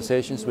your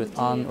conversations with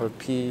Phann or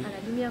P,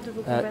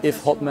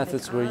 if hop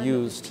methods were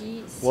used,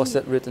 was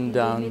that written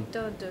down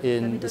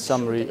in the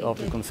summary of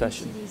the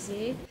confession?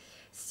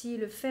 Si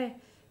le fait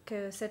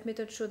que cette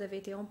méthode chaude avait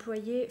été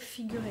employée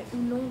figurait ou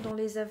non dans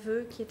les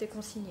aveux qui étaient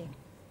consignés.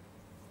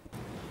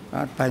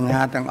 I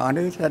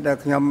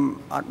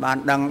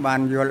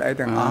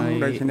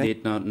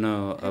did not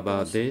know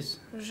about this,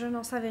 Je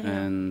n'en savais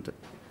rien. and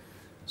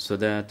So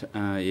that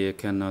I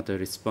cannot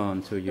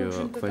respond to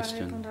your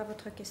question.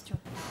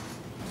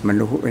 I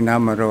did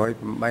not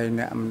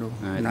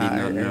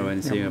know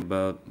anything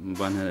about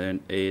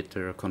 108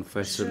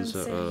 confessions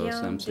or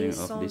something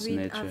of this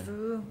nature.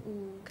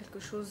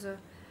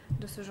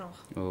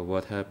 Or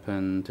what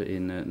happened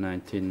in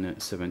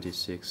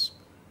 1976.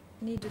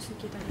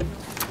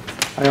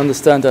 I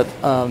understand that,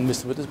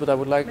 Mr. Witness, but I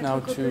would like now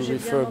to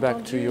refer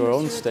back to your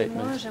own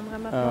statement,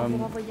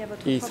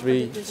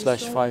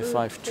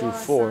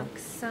 E3/5524,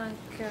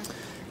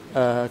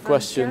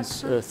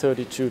 questions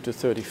 32 to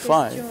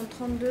 35.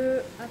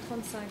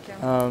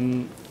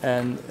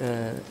 And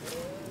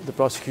the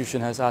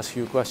prosecution has asked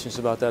you questions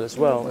about that as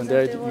well. And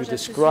there you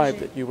described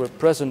that you were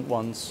present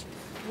once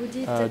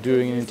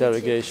during an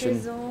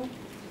interrogation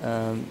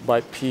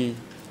by P,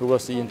 who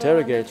was the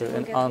interrogator,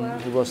 and Anne,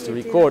 who was the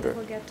recorder.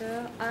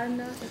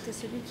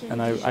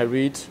 And I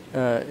read,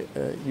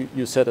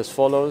 you said as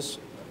follows: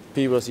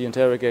 P was the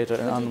interrogator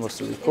and Anne was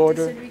the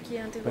recorder.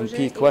 When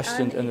P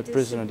questioned and the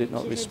prisoner did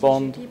not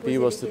respond, P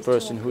was the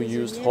person who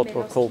used hot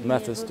or cold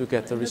methods to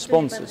get the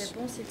responses.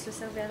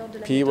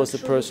 P was the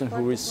person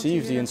who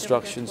received the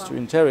instructions to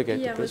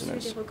interrogate the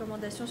prisoners.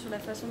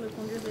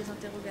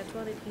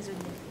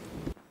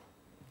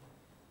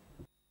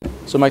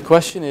 So my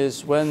question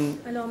is, when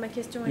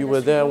you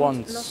were there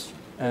once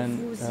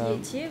and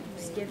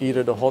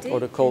either the hot or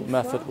the cold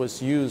method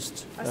was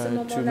used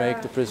to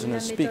make the prisoner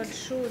speak,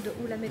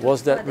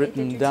 was that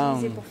written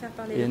down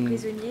in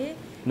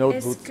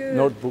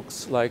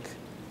notebooks like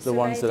the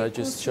ones that I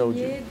just showed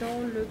you?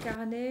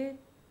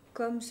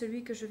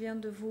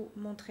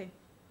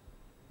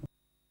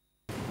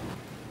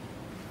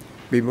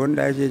 What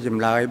I stated in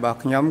my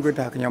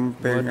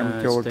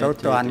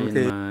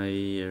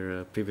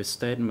previous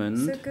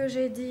statement,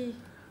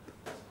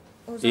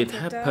 it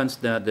happens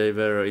that they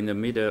were in the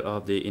middle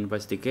of the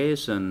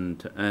investigation,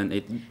 and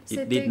it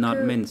did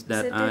not mean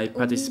that I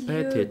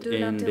participated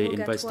in the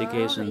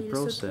investigation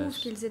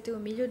process.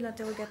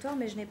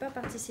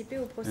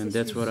 And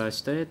that's what I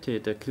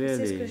stated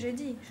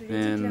clearly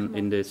and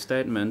in the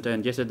statement,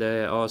 and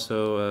yesterday I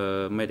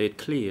also made it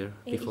clear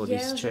before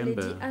this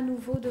chamber.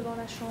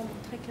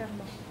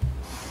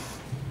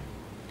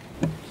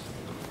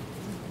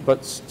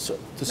 But so,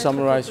 to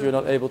summarize, you're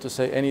not able to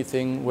say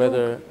anything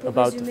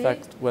about the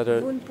fact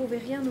whether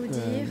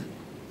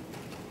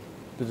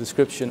the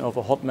description of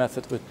a hot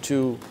method with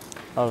 2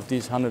 out of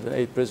these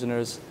 108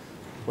 prisoners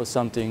was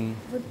something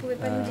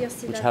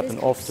which happened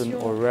often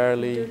or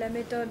rarely,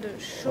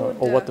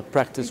 or what the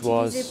practice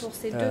was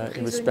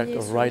in respect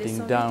of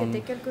writing down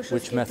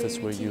which methods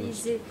were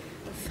used.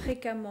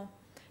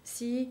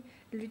 Si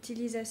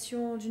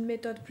l'utilisation d'une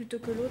méthode plutôt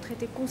que l'autre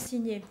était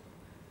consignée.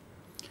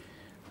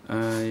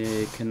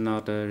 I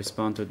cannot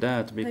respond to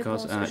that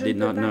because I did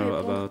not know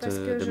about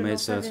the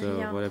methods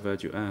or whatever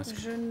you asked.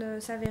 Je ne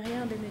savais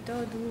rien des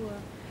méthodes ou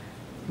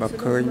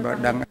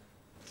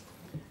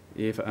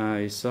If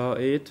I saw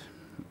it,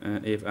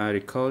 if I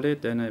recalled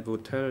it, then I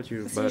would tell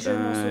you, but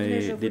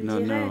I did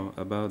not know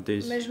about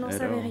this mais je n'en at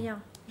savais all. rien.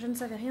 Je ne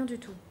savais rien du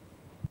tout.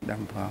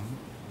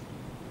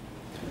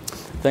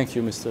 Thank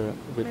you, Mr.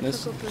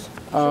 Witness. Je vous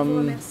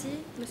remercie,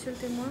 Monsieur le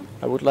témoin.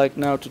 I would like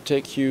now to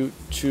take you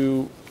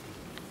to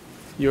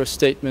your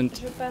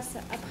statement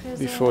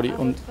before the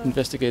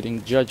investigating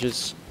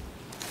judges.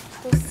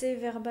 Procès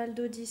verbal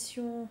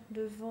d'audition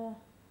devant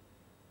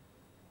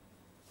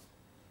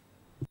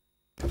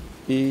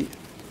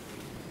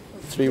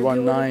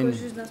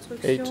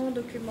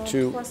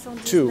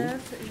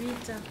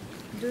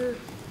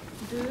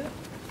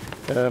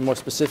E319822. More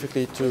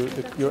specifically to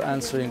your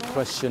answering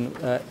question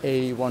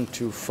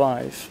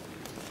A125.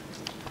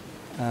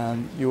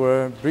 You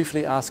were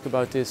briefly asked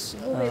about this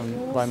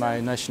by my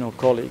national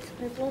colleague.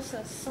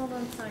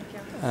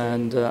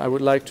 And I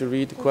would like to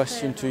read the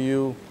question to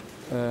you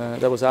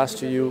that was asked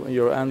to you, and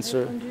your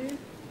answer,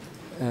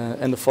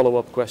 and the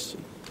follow-up question.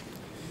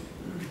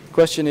 The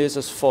question is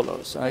as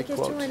follows, I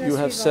quote: "You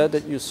have said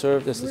that you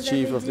served as the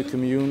chief of the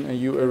commune and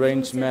you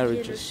arranged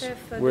marriages.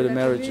 Were the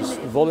marriages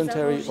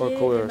voluntary or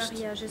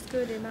coerced?"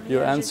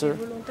 Your answer: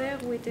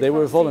 they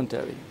were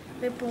voluntary.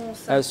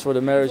 As for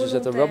the marriages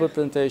at the rubber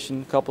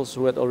plantation, couples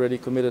who had already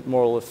committed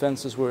moral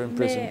offenses were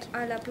imprisoned.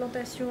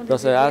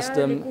 Thus I asked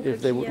them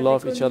if they would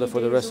love each other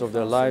for the rest of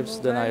their lives,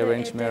 then I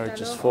arranged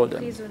marriages for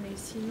them.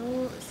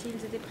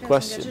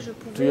 Question: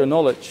 to your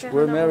knowledge,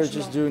 were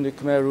marriages during the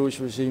Khmer Rouge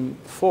regime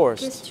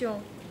forced?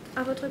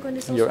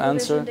 Your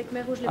answer: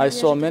 I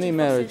saw many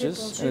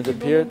marriages and it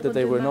appeared that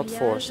they were not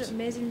forced.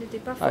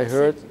 I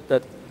heard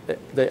that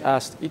they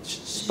asked each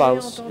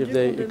spouse if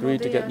they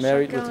agreed to get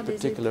married with a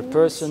particular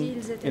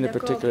person in a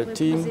particular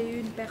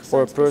team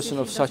or a person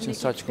of such and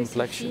such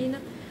complexion.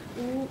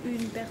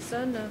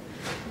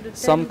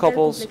 Some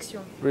couples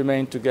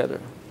remained together,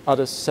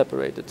 others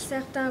separated.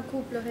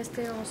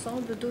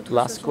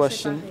 Last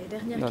question.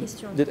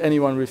 Did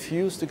anyone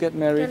refuse to get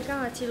married?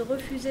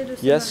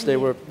 Yes, there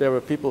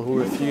were people who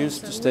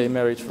refused to stay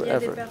married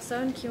forever.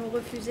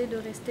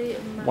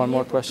 One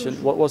more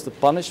question. What was the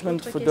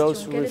punishment for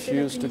those who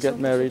refused to get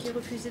married?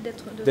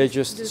 They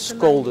just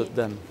scolded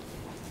them.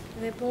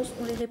 Réponse,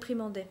 on les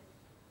réprimandait.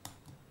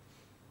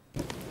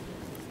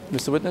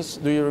 Mr. Witness,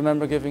 do you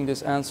remember giving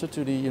this answer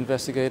to the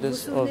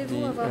investigators of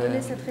Souvenez-vous avoir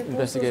donné cette the réponse aux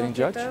investigating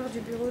judge? enquêteurs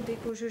du bureau des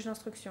co-juges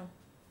d'instruction?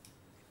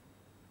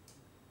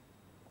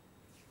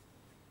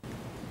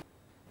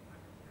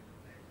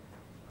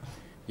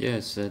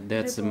 Yes,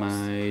 that's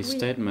my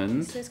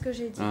statement. C'est ce que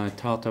j'ai dit. I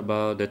talked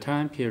about the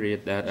time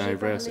period that I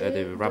was at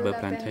the rubber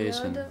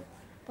plantation,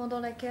 pendant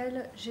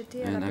laquelle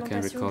j'étais à and la I can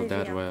plantation recall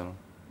that d'Evia. well.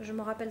 Je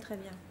me rappelle très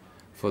bien.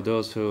 For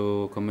those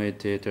who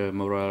committed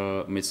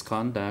moral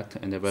misconduct,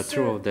 and there were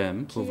two of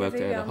them who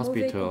worked at a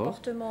hospital,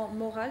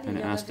 and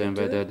I asked them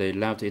whether they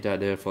loved each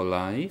other for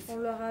life.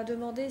 On leur a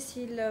demandé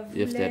s'ils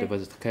If that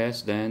was the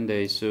case, then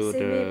they should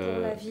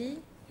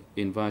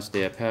invite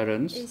their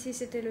parents,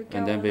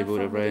 and then we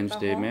would arrange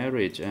the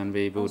marriage, and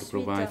we would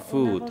provide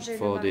food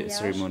for the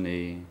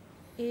ceremony.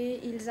 Et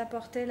ils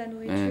apportaient la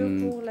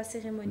nourriture pour la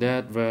cérémonie.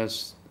 That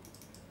was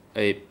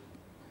a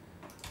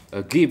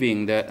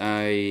giving that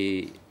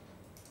I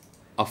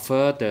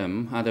offered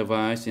them,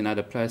 otherwise in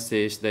other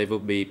places they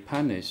would be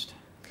punished.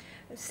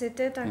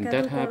 C'était un and cadeau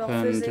that qu'on leur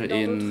happened faisait dans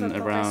in d'autres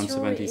around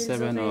plantations et ils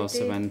 77 or auraient été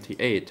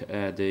 78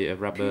 at the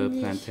rubber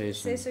punis.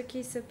 plantation. C'est ce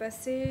qui se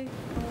passait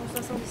en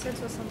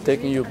 77-78.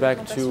 Taking you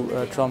back to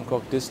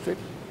Tramcock district,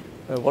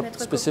 what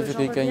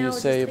specifically can you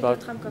say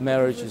about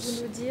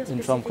marriages in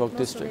Tramcock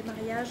district?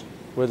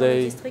 Were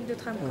they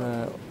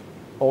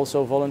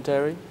also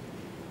voluntary?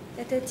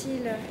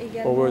 Était-il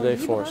Or were également they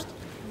libre, forced?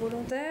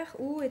 volontaire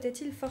ou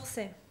était-il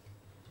forcé?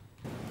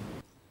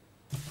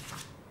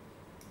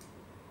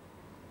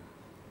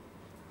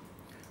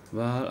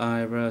 While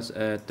I was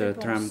at the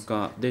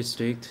Tramcock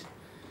district,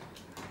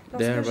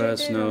 there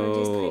was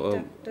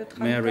no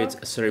marriage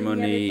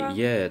ceremony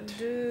yet.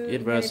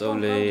 It was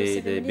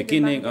only the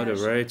beginning of the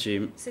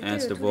regime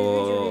as the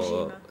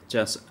war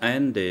just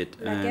ended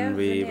and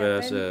we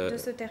were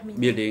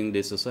building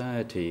the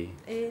society.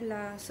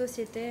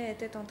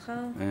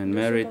 And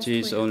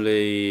marriages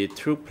only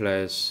took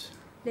place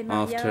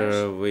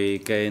after we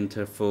gained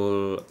a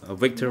full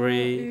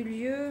victory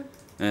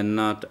and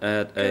not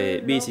at a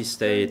busy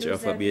stage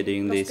of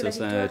building the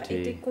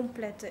society.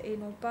 Complète et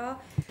non pas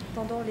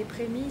pendant les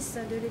prémices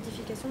de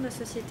l'édification de la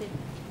société.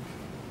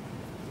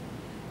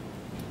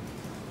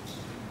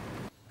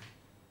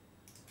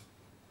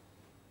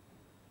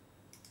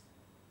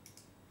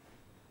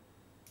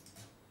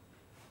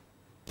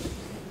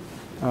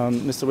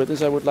 Mr.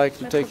 Witness, I would like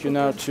to take you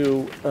now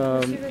to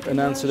an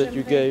answer that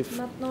you gave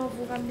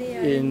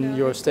in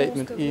your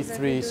statement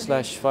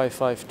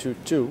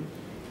E3/5522.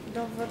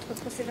 Dans votre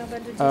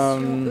procès-verbal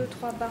d'audition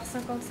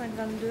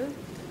E3/5522.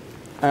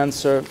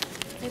 Answer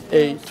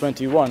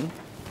A21.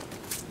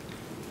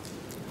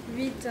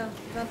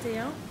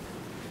 8-21.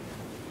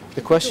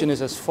 The question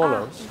is as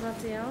follows.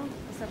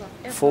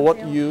 For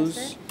what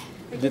use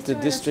did the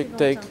district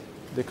take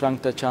the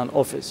Krangtachan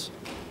office?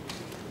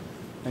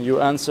 And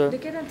you answer,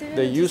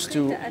 they used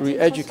to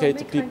re-educate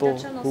the people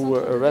who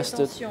were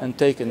arrested and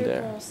taken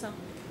there.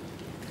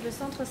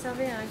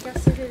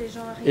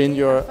 In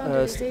your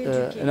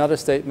another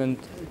statement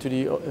to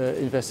the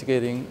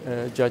investigating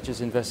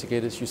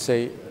investigators, you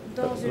say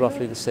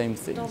roughly the same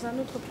thing.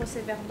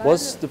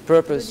 Was the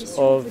purpose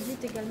of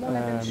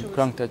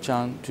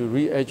Krangtachan to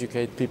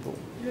re-educate people?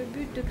 Le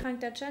but de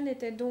Krangtachan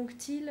était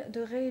donc-il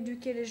de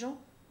rééduquer les gens?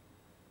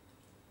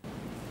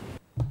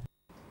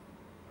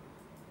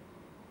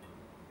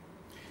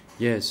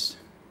 Yes,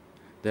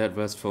 that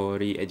was for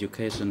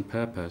re-education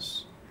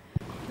purpose.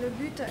 Le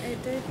but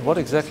était. What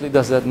exactly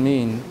does that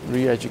mean,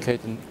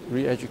 re-education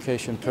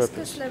purpose? Qu'est-ce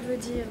que cela veut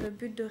dire, le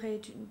but de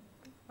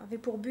avait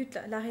pour but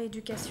la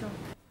rééducation?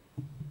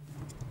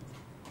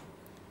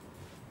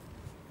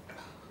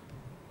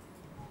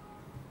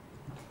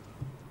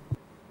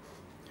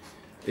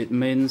 It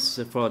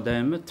means for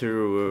them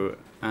to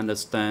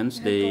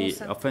understand the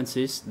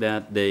offenses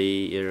that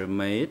they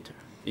made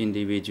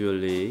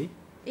individually.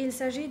 Il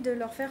s'agit de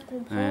leur faire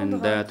comprendre and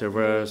that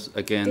was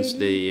against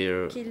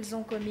qu'ils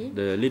ont commis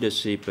the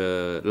leadership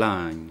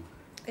line.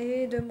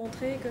 Et de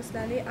montrer que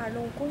cela allait à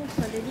l'encontre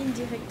des lignes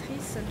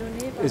directrices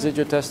données par Is it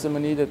your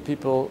testimony that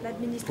people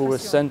who were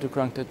sent to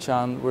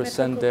Krangtachan were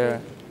sent there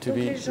to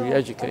be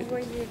re-educated?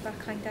 Envoyés par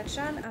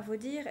Krangtachan, à vous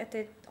dire,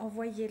 étaient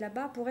envoyés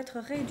là-bas pour être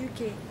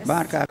rééduqués.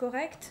 Est-ce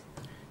correct?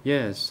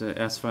 Yes,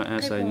 as far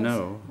as I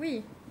know.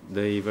 Oui.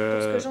 They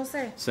were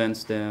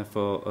sent there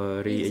for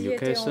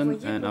re-education,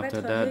 and after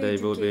that they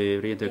would be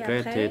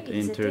reintegrated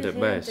into the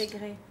West.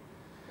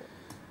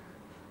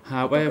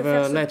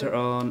 However, later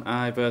on,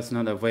 I was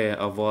not aware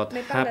of what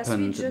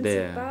happened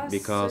there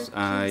because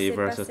I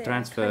was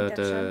transferred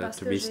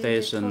to be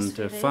stationed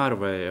far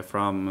away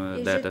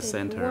from that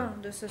center.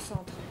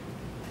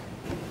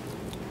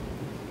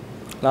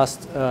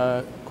 Last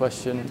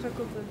question,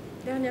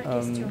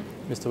 question.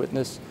 Mr.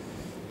 Witness.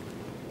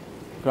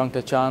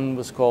 Krangtachan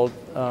was called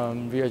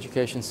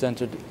Re-Education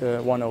Center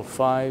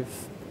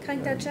 105.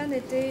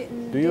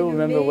 Do you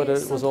remember whether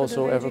it was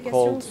also ever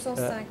called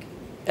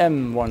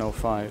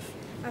M105?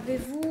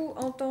 Avez-vous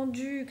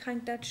entendu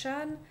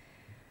Krangtachan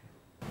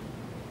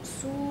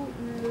sous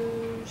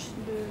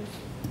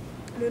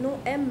le nom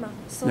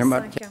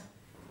M105.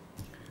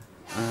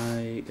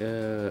 I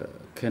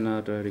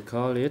cannot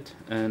recall it,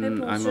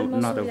 and I'm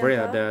not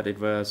aware that it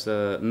was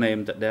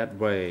named that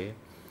way.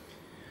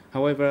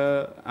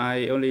 However,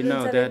 I only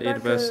know that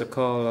it was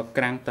called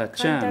Krang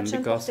Tachan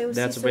because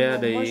that's where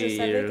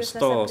the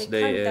stores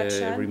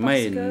the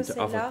remains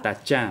of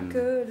Tachan.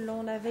 Que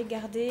l'on avait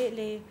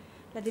gardé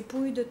la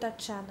dépouille de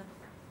Tachan.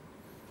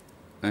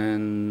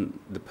 And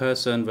the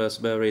person was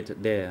buried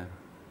there.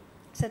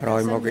 Cette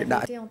personne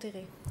a été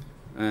enterrée.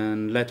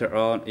 And later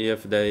on,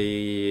 if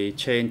they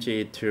change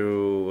it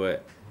to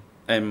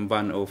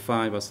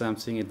M105 or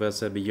something, it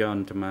was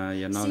beyond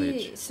my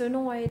knowledge. Si ce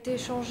nom a été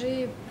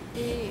changé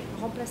et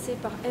remplacé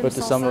par M105, but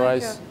to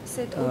summarize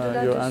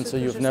your de answer, ce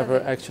que you've je never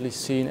savais. actually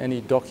seen any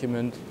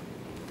document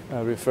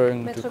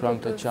referring to Krang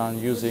Tachan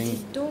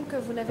using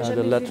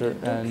the letter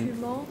and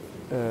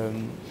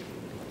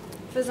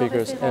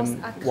figures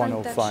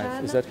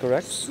M105. Is that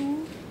correct?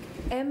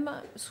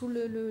 Sous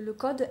le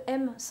code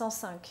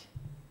M105.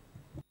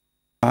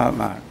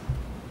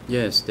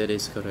 Yes, that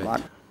is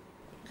correct.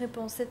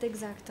 Réponse, c'est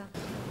exact.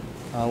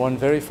 One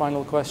very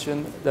final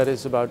question that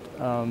is about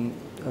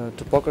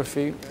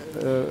topography.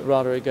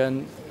 Rather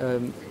again,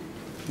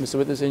 Mr.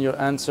 Witness, in your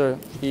answer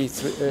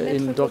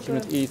in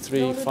document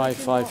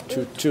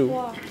E35522,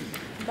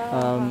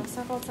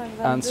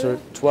 answer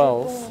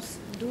 12,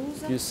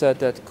 you said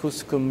that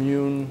Kous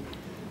commune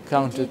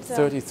counted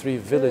 33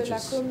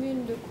 villages. La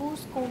commune de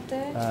Kous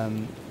comptait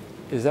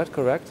is that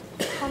correct?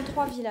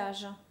 33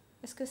 villages.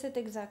 Est-ce que c'est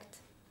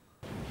exact?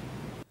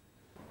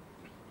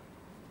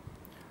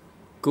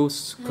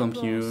 Kous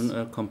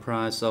commune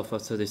comprised of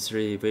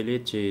 33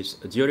 villages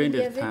during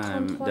the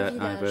time that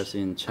I was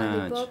in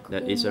charge,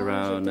 that is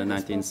around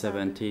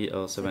 1970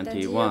 or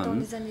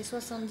 71.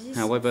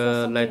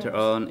 However, later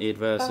on it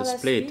was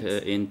split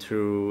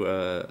into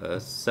a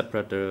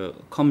separate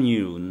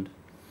commune.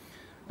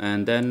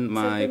 And then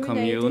my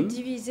commune,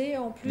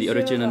 the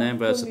original name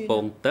was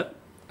Pong Tek,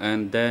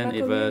 and then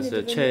it was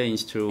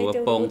changed to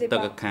Pong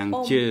Tek Khang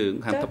Chương,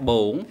 Khang Thap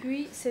Bong.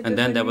 And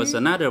then there was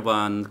another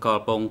one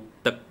called Pong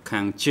Tek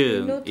Khang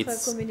Chương.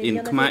 It's in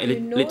Khmer,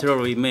 it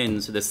literally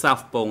means the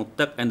South Pong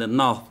Tek and the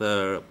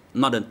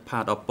northern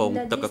part of Pong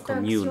Tek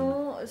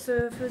commune.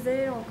 Se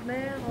faisait en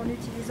Khmer en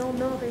utilisant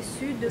nord et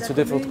sud de la It's a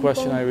difficult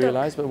question, I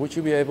realize, but would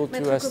you be able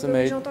to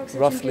estimate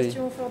roughly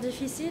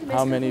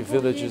how many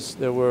villages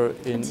there were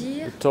in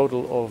the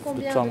total of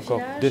the Tram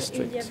Kok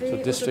district, so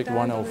District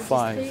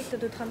 105?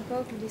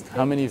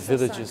 How many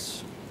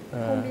villages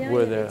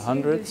were there?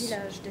 Hundreds?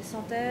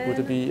 Would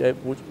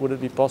it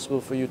be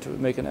possible for you to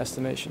make an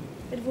estimation?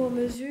 Êtes-vous en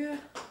mesure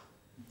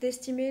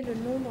d'estimer le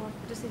nombre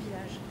de ces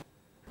villages?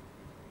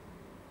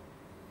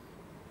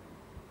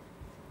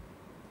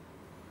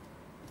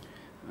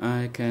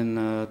 I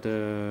cannot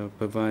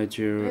provide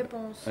you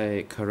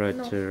a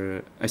correct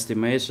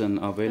estimation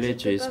of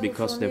villages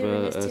because there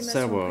were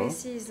several.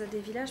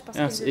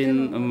 As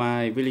in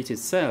my village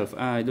itself,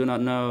 I do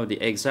not know the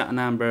exact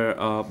number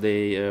of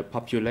the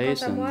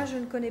population.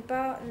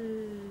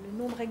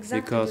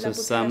 Because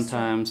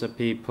sometimes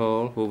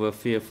people who were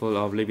fearful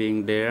of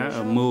living there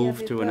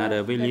moved to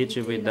another village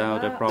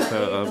without a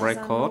proper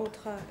record.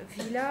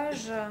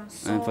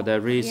 And for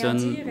that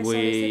reason,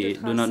 we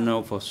do not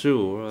know for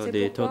sure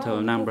the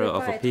total number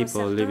of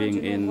people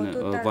living in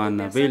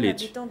one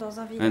village.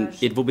 And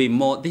it would be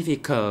more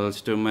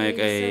difficult to make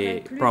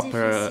a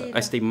proper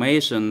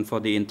estimation for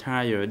the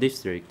entire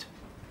district.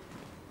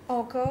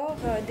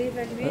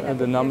 And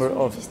the number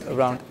of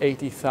around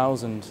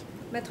 80,000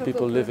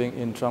 people living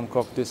in Tram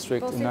Kok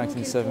district in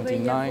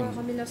 1979,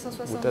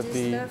 would that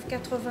be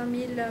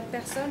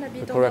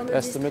a correct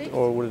estimate,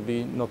 or would it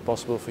be not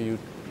possible for you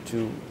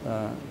to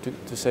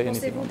say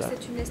anything on that?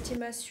 C'est une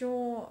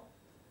estimation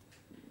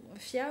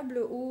fiable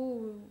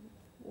ou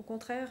au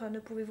contraire ne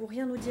pouvez-vous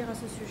rien nous dire à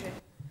ce sujet?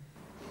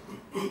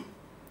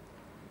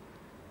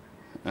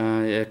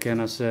 I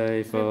cannot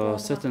say for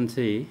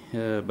certainty,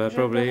 but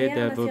probably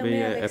there will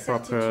be a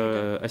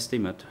proper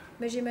estimate.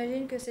 Mais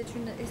j'imagine que c'est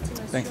une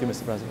estimation. Thank you,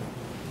 Mr. President.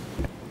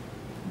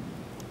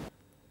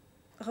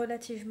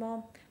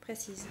 Relativement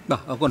précise.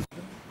 President,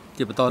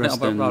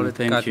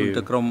 thank you.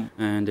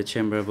 And the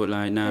chamber would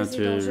like now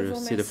to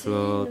cede the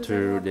floor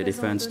to the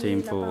defense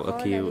team for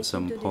Akil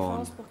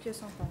Sampon.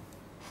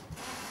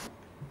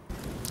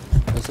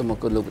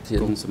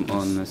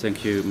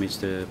 Thank you,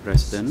 Mr.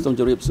 President.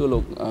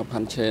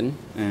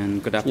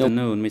 And good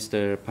afternoon,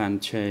 Mr. Phann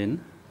Chhenn.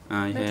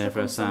 I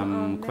have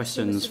some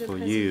questions for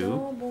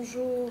you.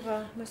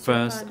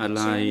 First, I'd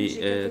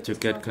like to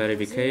get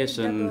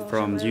clarification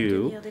from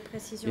you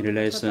in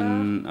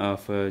relation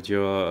of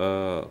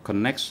your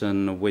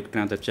connection with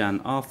Krang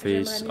Tachan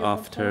office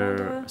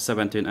after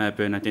 17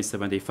 April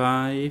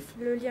 1975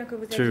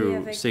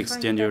 through 6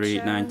 January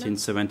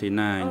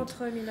 1979.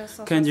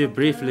 Can you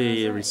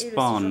briefly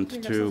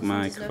respond to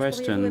my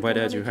question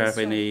whether you have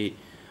any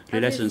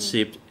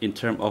relationship in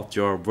terms of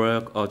your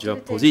work or your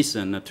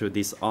position to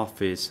this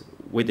office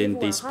within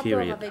this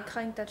period?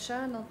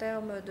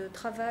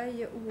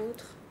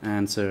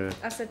 Answer: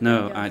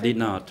 no, I did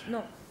not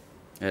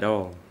at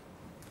all.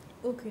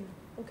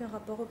 Aucun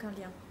rapport, aucun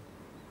lien.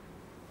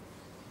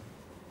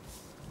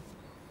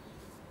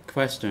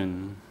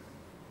 Question.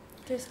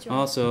 Question.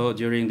 Also,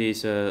 during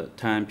this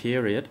time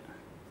period,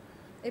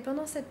 et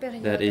pendant cette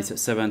période, that is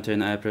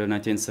 17 April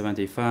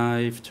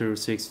 1975 to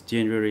 6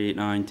 January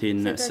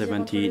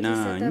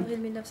 1979, avril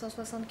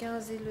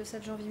 1975 et le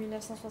 7 janvier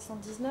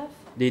 1979,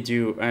 did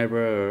you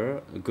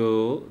ever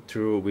go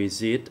to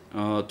visit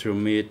or to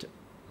meet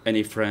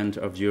any friend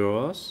of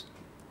yours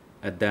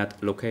at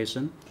that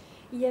location?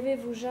 Y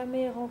avez-vous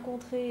jamais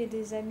rencontré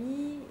des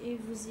amis et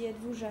vous y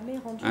êtes-vous jamais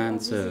rendu en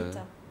visite?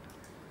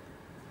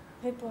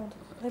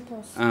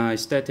 Réponse. I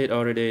stated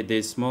already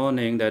this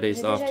morning that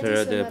is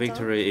after the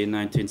victory in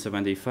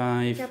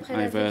 1975,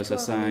 I was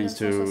assigned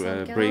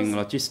to bring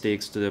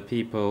logistics to the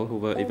people who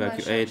were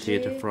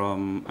evacuated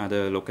from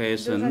other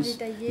locations,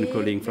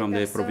 including from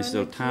the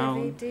provincial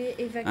town.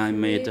 I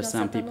met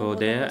some people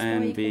there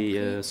and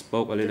we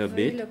spoke a little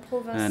bit,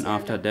 and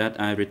after that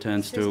I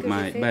returned to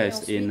my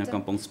base in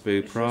Kampong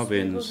Speu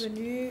province.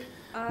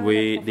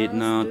 We did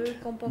not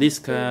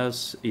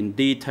discuss in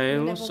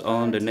details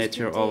on the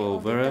nature of our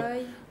work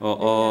or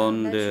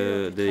on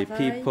the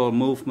people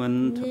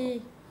movement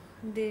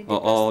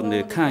or on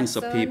the kinds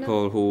of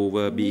people who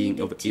were being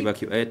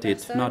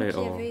evacuated, not at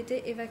all.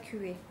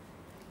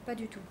 Pas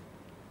du tout.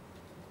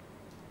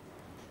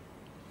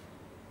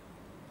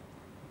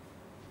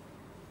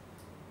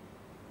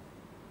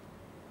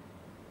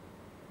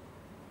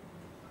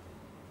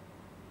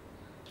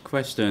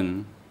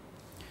 Question.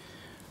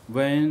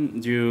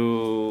 When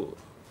you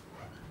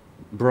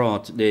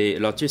brought the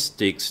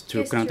logistics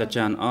to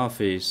Krantachan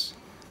office,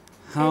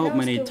 how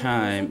many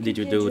times did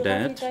you do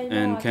that?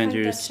 And can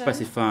you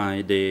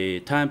specify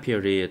the time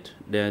period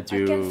that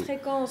you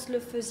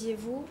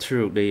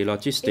threw the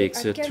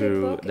logistics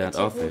to that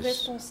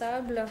office?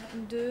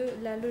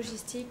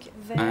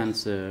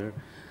 Answer.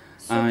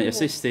 I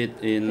assisted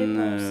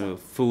in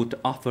food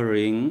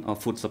offering or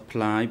food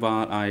supply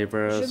while I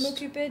was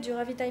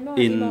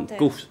in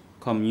Kous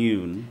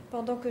commune.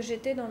 Pendant que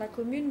j'étais dans la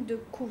commune de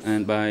Kous.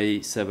 And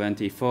by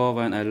 74,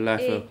 when I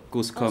left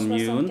Kous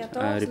commune,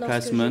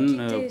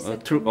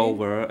 replacement took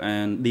over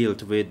and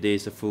dealt with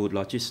this food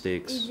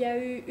logistics. Il y a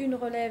eu une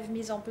relève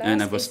mise en place.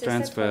 And I was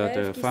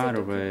transferred far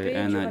away,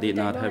 and I did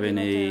not have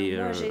any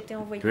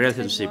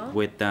relationship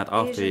with that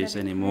office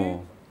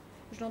anymore.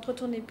 Je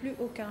n'entretenais plus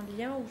aucun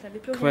lien ou je n'avais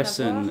plus rien à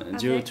Question. voir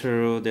Due avec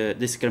to the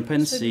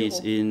discrepancies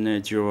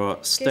in your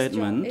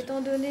statement,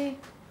 étant donné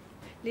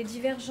les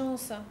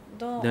divergences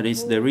dans that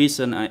is the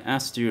reason I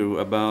asked you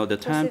about the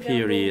time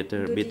period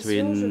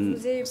between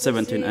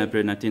 17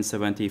 April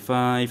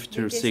 1975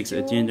 to 6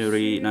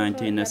 January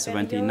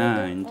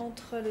 1979.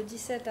 Entre le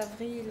 17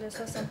 avril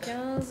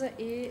 75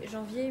 et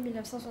janvier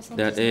 1979.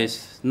 That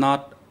is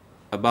not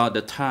about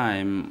the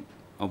time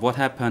of what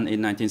happened in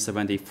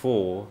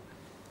 1974.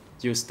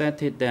 You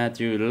stated that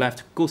you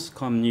left Kous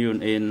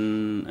commune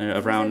in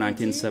around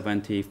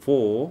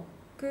 1974.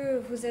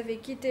 Que vous avez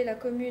quitté la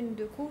commune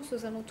de Kous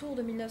aux alentours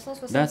de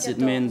 1974. Does it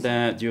mean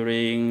that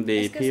during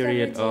the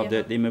period of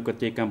the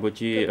Democratic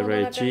Cambodia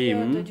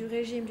regime,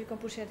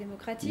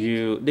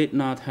 you did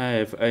not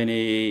have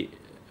any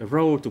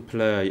role to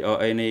play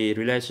or any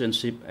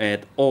relationship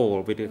at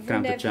all with the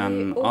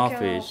Krantachan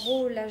office,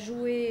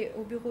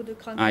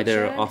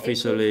 either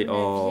officially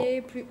or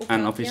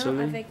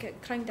unofficially? Avec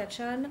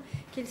Krantachan,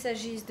 qu'il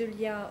s'agisse de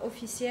liens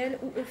officiels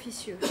ou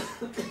officieux.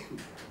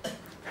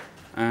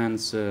 And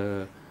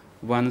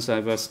once I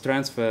was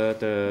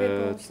transferred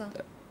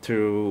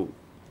to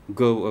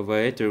go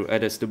away to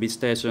others to be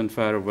stationed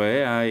far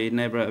away, I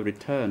never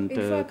returned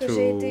to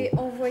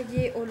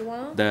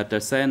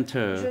that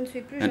center.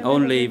 And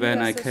only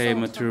when I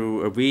came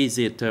to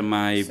visit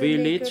my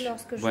village,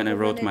 when I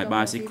rode my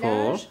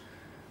bicycle,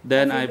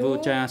 then I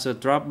would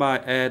just drop by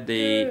at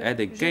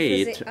the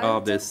gate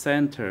of the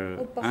center.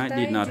 I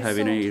did not have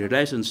any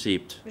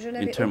relationship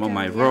in terms of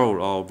my role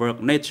or work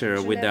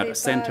nature with that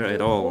center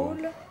at all.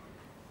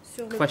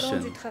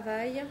 Question.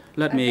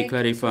 Let me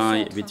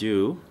clarify with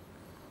you.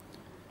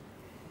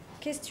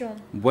 Question.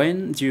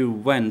 When you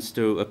went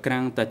to a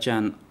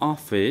Krantachan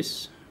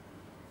office,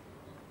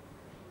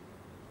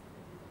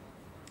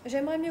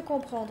 j'aimerais mieux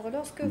comprendre.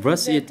 Lorsque was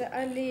vous êtes it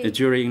allé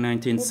during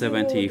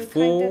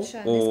 1974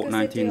 or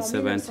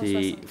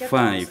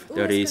 1975,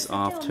 that is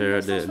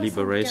after the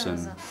liberation?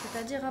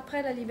 C'est-à-dire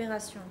après la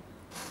libération.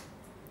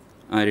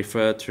 I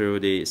refer to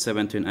the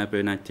 17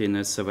 April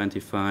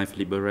 1975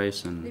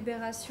 liberation.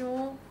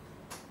 Libération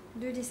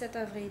du 17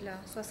 avril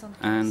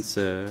 75.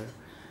 Answer.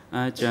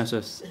 I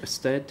just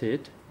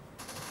stated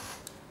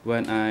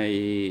when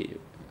I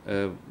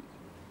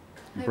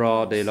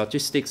brought the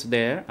logistics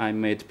there, I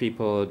met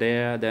people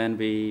there, then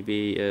we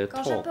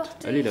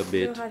talked a little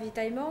bit. Le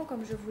ravitaillement,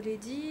 comme je vous l'ai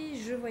dit,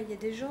 je voyais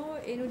des gens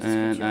et nous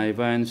And discutions. I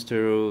went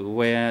to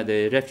where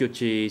the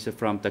refugees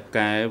from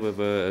Takao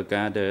were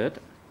gathered.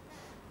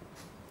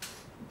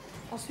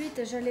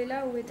 Ensuite, j'allais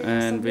là où étaient And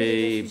rassemblés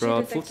les we réfugiés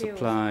brought de food Takeo.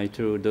 supply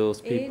to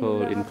those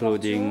people,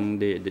 including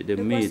the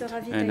meat.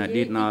 And I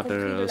did not de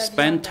la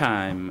spend viande.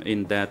 time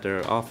in that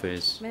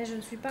office. Mais je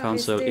ne suis pas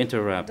Council restée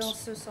interrupts. dans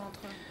ce centre.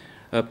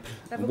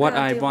 What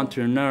I want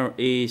to know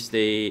is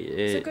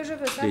the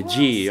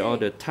year or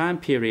the time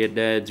period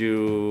that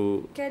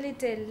you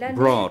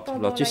brought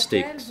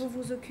logistics.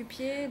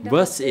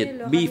 Was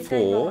it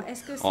before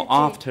or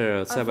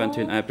after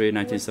 17 April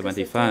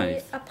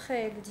 1975?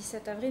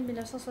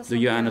 Do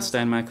you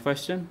understand my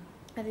question?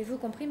 Avez-vous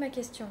compris ma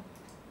question?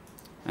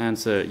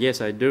 Answer, yes,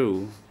 I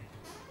do.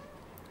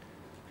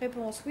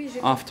 Réponse, oui,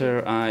 j'ai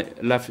After I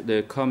left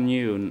the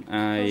commune,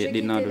 I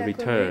did not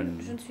return.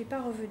 Commune, je ne suis pas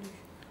revenu.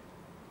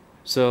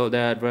 So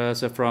that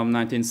was from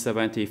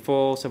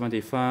 1974,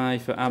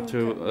 75 up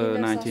to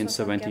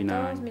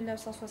 1979.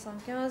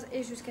 1975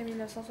 et jusqu'à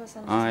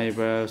 1979. I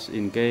was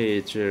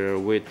engaged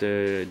with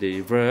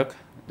the work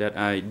that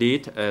I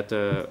did at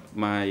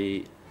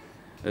my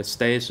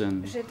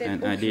station,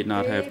 and I did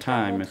not have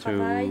time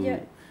to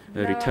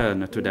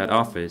return to that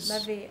office.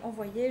 M'avait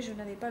envoyé, je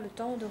n'avais pas le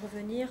temps de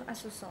revenir à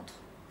ce centre.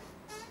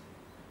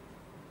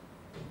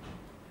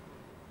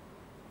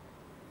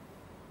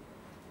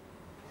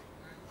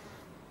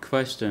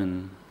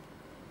 Question.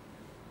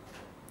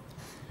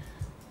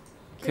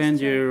 Can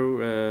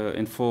you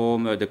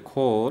inform the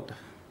court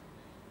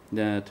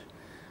that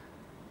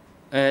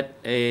at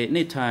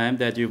any time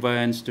that you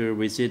went to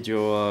visit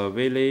your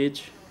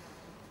village,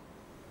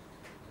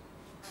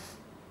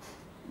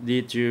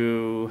 did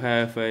you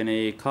have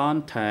any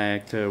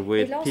contact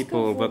with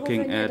people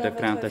working at the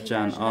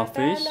Chhenn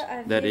office?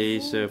 That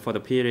is for the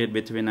period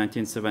between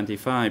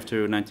 1975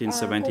 to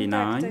 1979.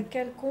 Un contact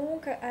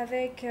quelconque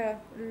avec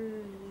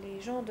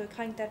les gens de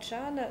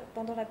Chhenn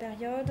pendant la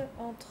période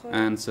entre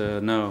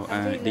Answer, no,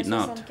 I did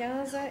not.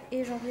 1975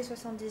 et janvier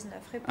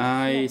 79.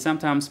 I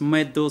sometimes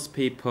met those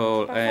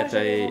people at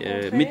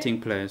a meeting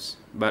place,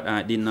 but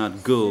I did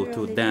not go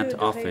to that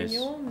office.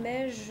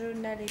 Mais je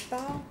n'allais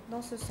pas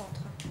dans ce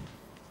centre.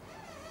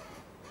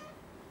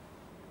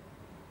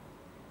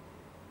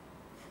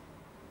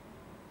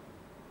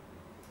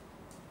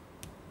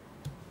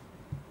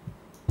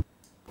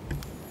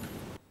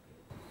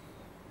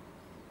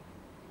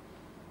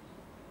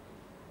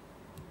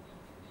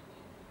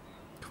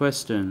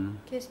 Question.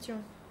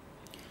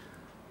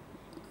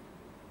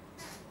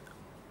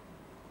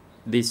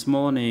 This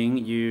morning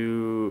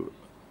you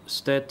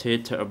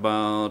stated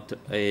about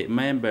a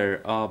member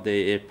of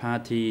the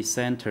party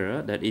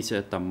center, that is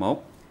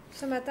Tamok,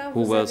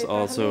 who was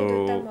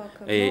also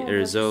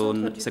a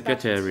zone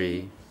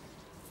secretary.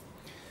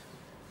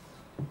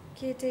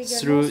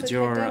 Through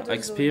your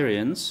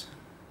experience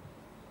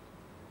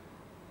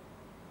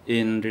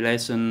in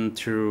relation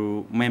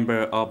to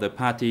member of the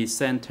party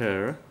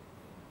center,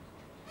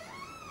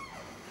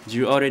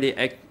 you already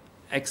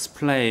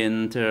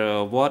explained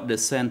what the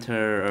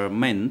center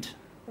meant.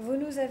 Vous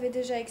nous avez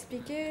déjà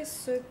expliqué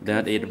ce que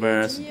that it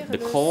was the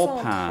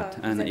core part,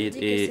 and it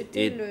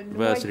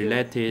was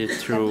related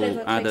to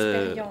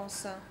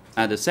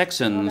other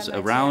sections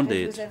around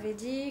it.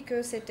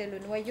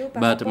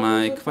 But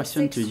my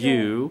question to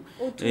you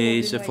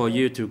is for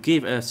you to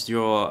give us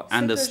your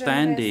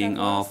understanding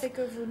of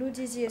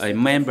a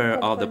member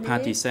of the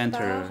party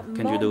center.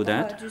 Can you do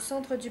that?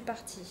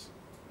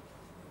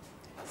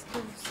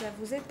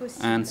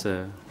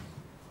 Answer.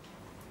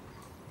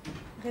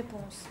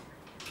 Réponse.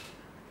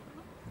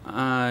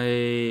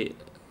 I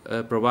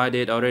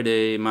provided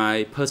already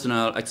my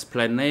personal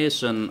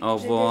explanation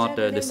of what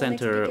the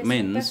center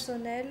means.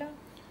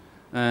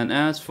 And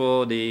as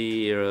for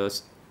the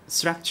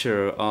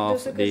structure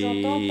of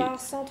the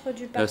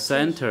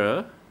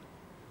center,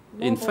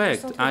 in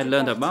fact, I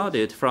learned about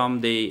it from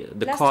the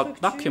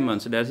court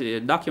documents. There's a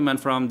document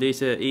from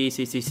this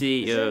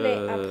ECCC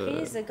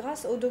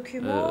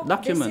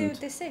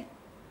document.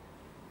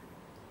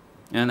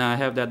 And I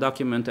have that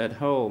document at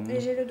home.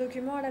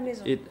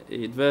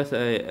 It was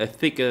a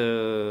thick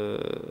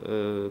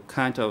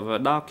kind of a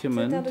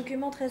document.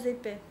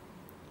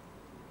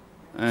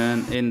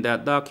 And in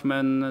that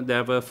document,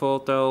 there were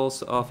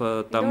photos of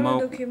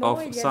Tamok,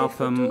 of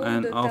Sapam,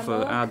 and of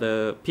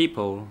other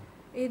people.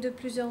 Et de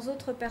plusieurs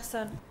autres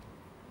personnes.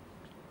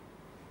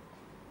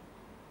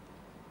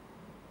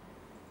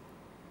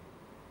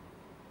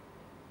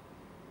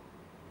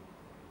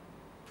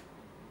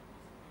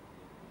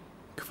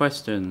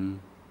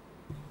 Question.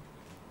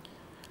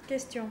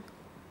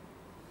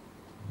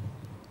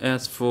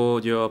 As for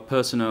your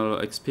personal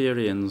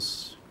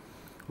experience,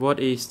 what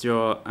is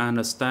your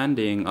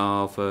understanding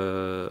of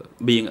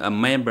being a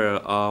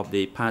member of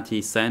the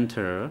party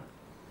center,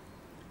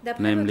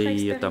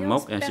 namely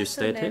Tamok, as you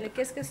stated?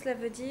 Qu'est-ce que cela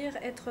veut dire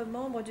être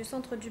membre du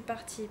centre du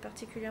parti,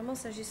 particulièrement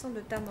s'agissant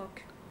de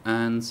Tamok?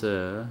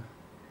 Answer.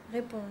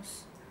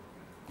 Réponse.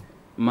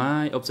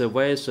 My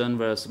observation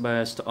was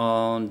based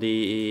on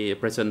the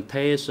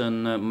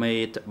presentation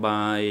made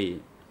by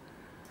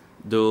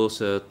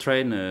those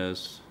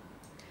trainers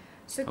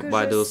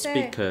by those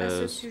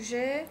speakers.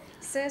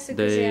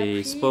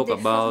 They spoke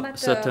about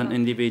certain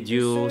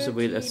individuals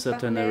with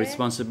certain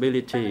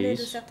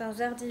responsibilities,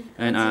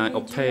 and I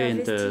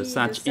obtained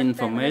such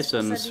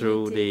information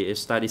through the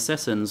study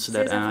sessions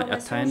that I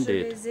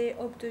attended.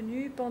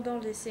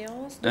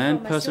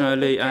 And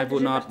personally, I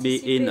would not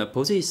be in a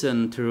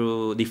position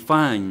to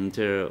define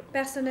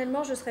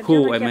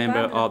who a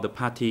member of the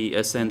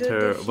party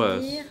center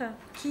was.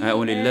 I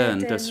only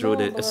learned through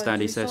the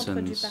study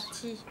sessions.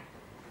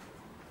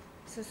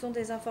 Ce sont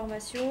des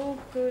informations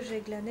que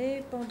j'ai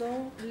glanées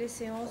pendant les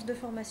séances de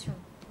formation.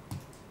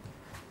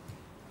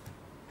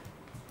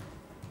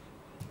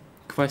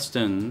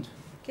 Question.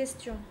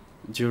 Question.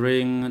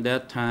 During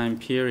that time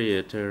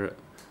period,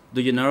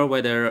 do you know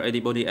whether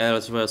anybody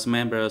else was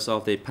members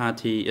of the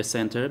party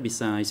center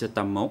besides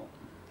Tamok?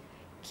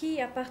 Qui,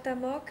 à part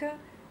Tamok,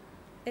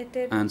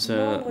 était Answer,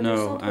 membre no, du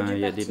centre du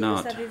I parti? did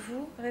not. Le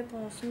savez-vous?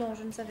 Réponse, non,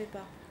 je ne savais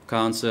pas.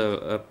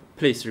 Counsel,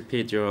 please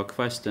repeat your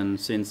question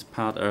since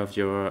part of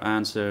your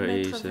answer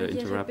is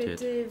interrupted.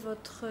 Répétez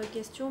votre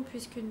question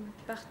puisqu'une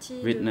partie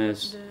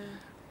Witness,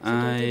 de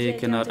I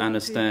cannot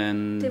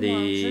understand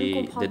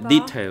the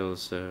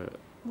details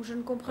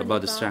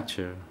about the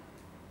structure.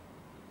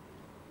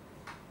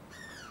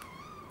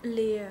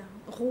 Les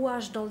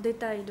rouages dans le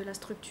détail de la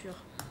structure.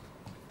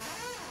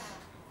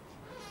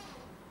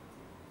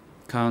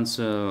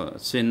 Counsel,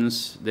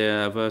 since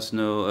there was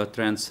no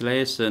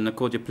translation,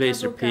 could you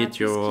please repeat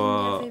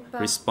your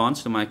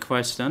response to my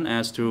question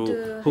as to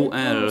who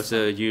else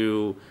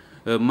you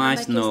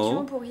might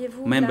know,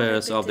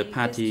 members of the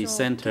party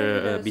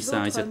center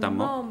besides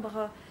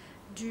Tamok?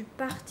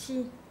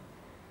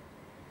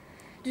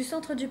 Du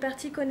centre du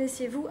parti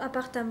connaissiez-vous à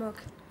part Tamok?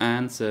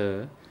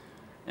 Answer,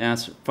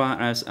 as far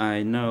as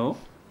I know,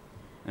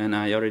 and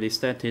I already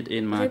stated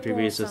in my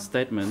previous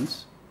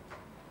statements,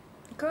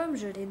 comme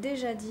je l'ai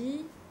déjà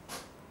dit,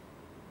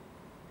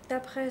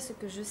 d'après ce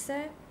que je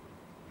sais,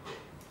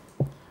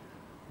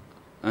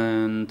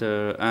 and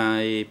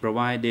I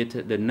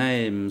provided the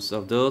names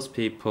of those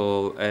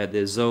people at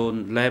the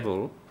zone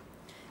level.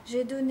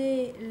 J'ai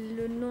donné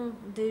le nom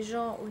des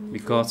gens au niveau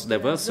because there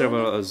were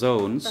several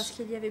zones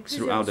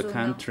throughout the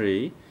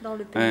country,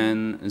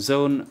 and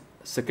zone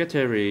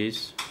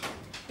secretaries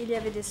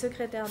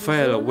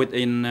fell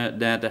within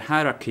that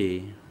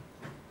hierarchy.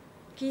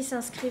 Qui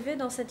s'inscrivaient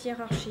dans cette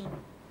hiérarchie.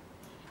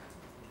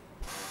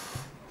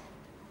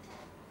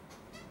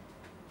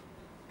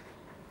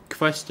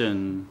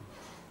 Question.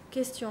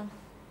 Question.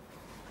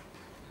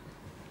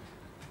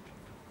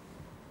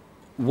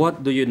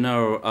 What do you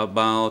know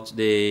about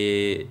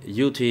the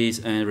duties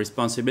and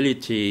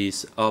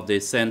responsibilities of the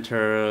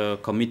Center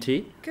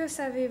Committee? Que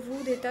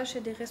savez-vous des tâches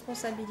et des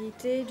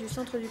responsabilités du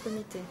centre du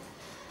comité?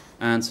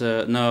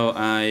 Answer, no,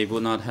 I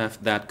would not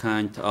have that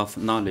kind of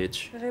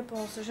knowledge.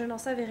 Réponse, je n'en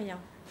savais rien.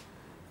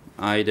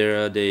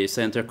 Either the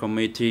Center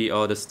Committee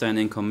or the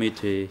Standing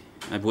Committee,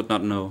 I would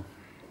not know.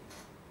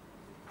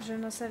 Je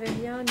n'en savais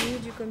rien ni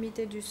du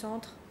comité du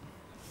centre.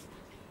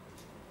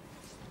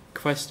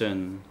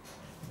 Question.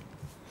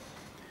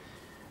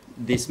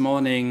 This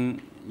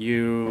morning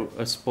you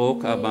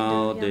spoke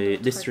about the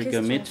district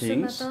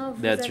meetings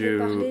that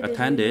you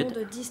attended.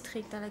 De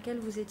district à laquelle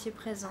vous étiez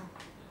présent.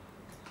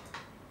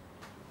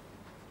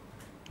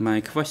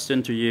 My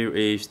question to you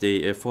is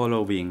the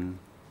following.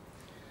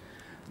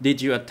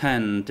 Did you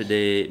attend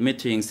the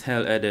meetings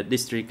held at the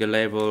district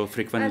level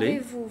frequently?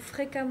 Avez-vous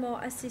fréquemment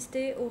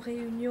assisté aux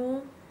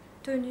réunions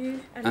tenues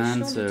à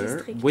l'échelon du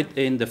district?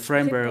 Within the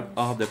framework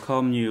of the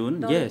commune,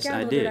 Dans yes, le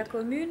cadre I did. De la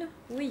commune,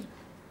 oui.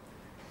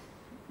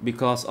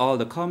 Because all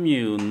the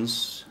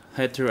communes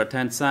had to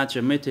attend such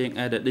a meeting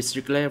at the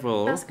district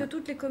level. Parce que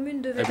toutes les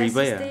communes devaient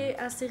everywhere. Assister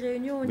à ces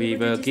réunions au We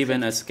niveau were du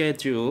given district. a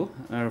schedule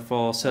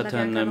for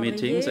certain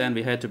meetings, and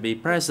we had to be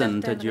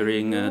present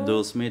during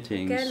those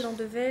meetings. Auxquelles on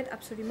devait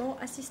absolument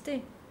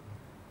assister.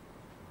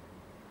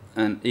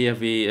 And if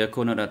we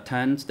could not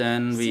attend,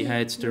 then we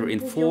had to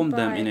inform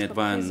them in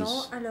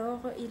advance.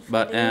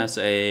 But as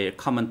a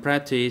common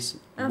practice,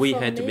 we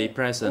had to be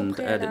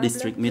present at the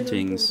district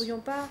meetings. Nous ne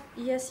pouvions pas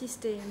y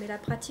assister, mais la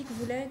pratique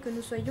voulait que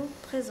nous soyons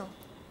présents.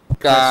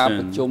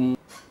 Question.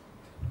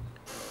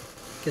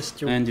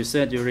 And you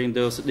said during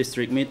those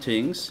district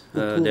meetings,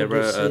 there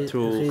were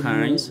two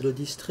kinds,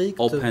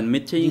 open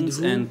meetings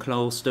and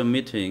closed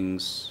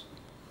meetings.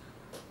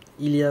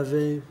 Il y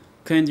avait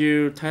Can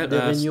you tell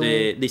us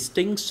the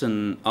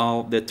distinction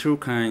of the two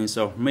kinds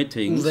of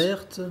meetings?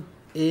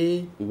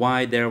 Et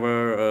why there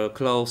were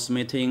closed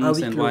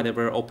meetings and why there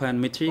were open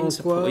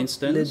meetings, for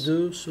instance? Les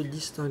deux se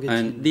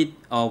distinguaient-ils?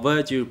 And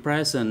were you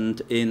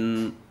present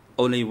in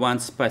only one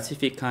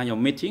specific kind of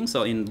meetings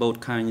or in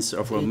both kinds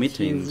of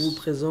meetings? Étiez-vous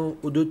présent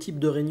aux deux types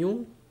de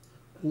réunions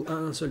ou à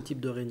un seul type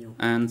de réunion?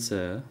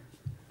 Answer.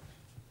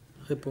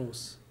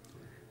 Réponse.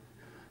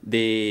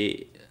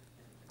 The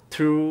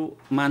two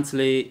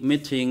monthly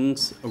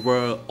meetings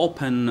were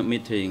open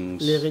meetings.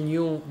 Les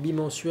réunions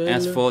bimensuelles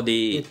As for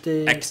the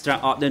étaient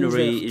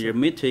extraordinary ouvertes.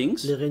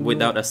 meetings Les réunions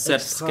without a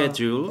set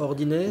schedule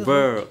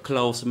were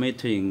closed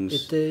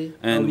meetings,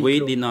 and we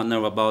did not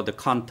know about the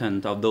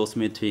content of those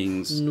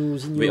meetings.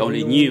 We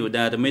only knew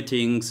that the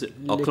meetings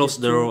or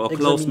closed door or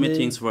closed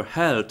meetings were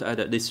held at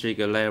the district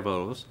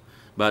levels,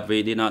 but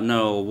we did not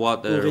know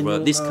what were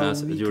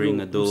discussed during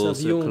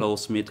those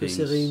closed meetings.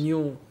 Que ces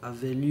réunions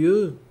avaient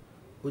lieu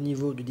au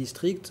niveau du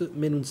district,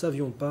 mais nous ne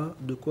savions pas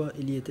de quoi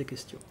il y était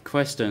question.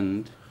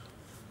 Question: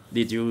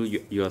 did you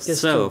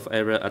yourself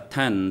ever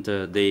attend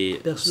the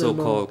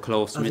so-called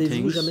closed meetings?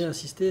 Avez-vous jamais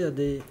assisté à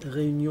des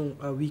réunions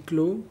à huis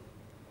clos?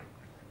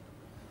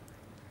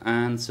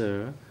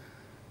 Answer: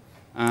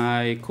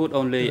 I could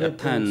only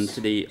attend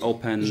the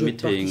open Je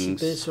meetings.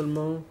 participais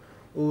seulement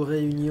aux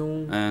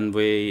réunions and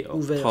we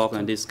ouvertes. talk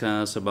and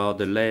discuss about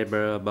the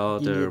labor,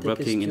 about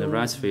working in the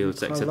rice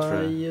fields, etc.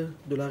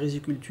 De la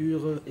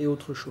riziculture et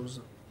autre chose.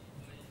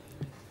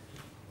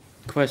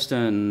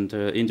 Question: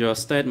 in your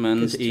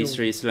statement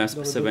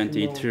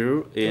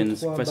E3/72, in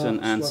question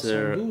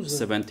answer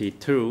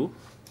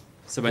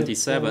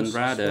 77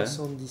 rather,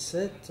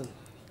 77.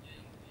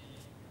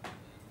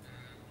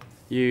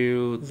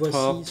 you Voici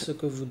talked ce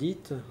que vous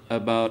dites.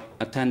 about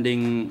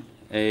attending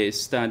a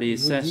study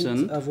Vous session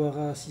dites avoir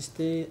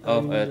assisté à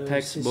of a une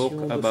textbook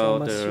session de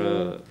about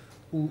formation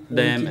où on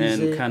dam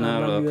utilisait and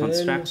canal un manuel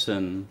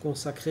construction.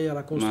 consacré à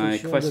la My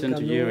construction question de to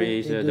canaux you et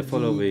is de the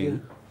following. digues.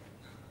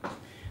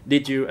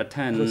 Did you Voici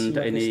attend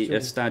ma any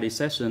question. study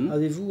session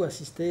Avez-vous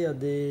assisté à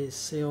des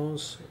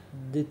séances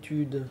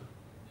d'études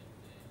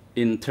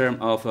in terms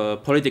of a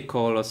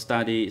political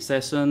study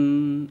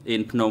session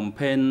in Phnom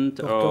Penh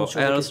portant or sur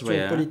des questions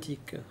elsewhere?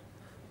 politiques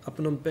à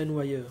Phnom Penh ou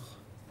ailleurs?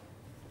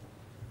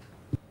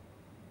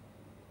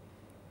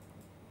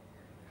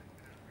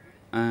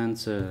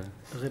 Answer: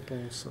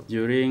 Réponse.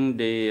 during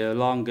the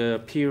longer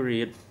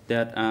period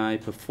that I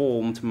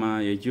performed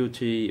my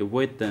duty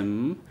with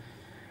them,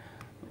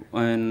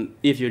 and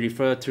if you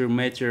refer to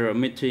major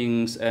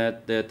meetings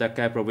at the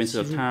Takai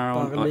provincial Si vous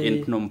town or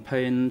in Phnom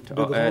Penh de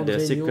or at grandes the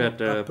secret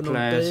réunions à Phnom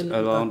place Penh,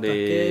 along à the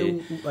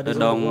Takeo ou à des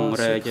Dong endroits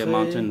Raja secrets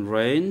mountain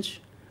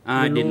range,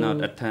 I le did long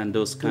not attend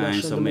those de la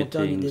kinds chaîne of de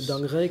montagne des meetings.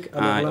 Dangrek, I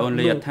alors là, only non,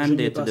 je n'y ai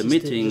attended pas the assisté.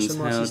 J'ai meetings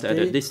seulement held at assisté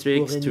the aux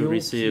districts to réunions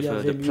receive qui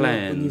avaient the lieu au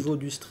plan, niveau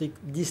du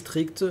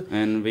district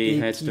and we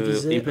et had qui to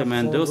visaient à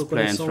implement prendre those plans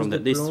connaissance from the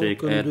des plans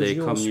district que nous at the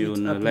devions ensuite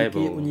commune appliquer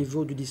au level.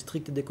 niveau du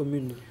district et des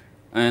communes.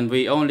 And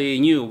we only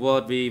knew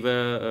what we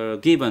were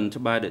given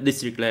by the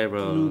district Nous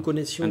level,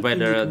 connaissions and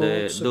whether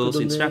uniquement ce que those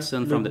donnait instructions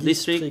le from the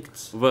district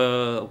district.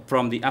 were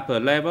from the upper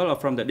level or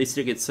from the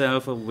district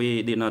itself,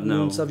 we did not Nous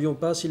know. ne savions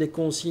pas si les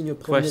consignes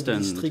provenaient du Question.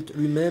 district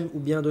lui-même ou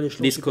bien de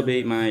l'échelon This could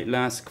be supérieur. my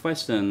last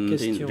question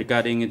Question.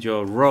 regarding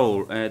your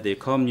role at the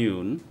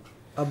commune.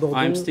 Abordons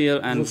I'm still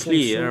vos fonctions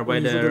unclear au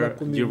niveau de la whether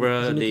commune. you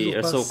were Je n'ai toujours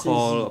the pas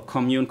so-called saisi.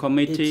 commune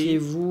committee,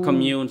 Étiez-vous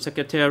commune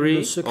secretary, le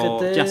or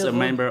secrétaire just a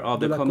member of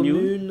de the la commune?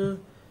 commune?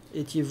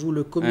 Étiez-vous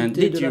le And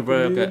comité did de la you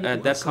work commune at ou un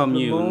that simple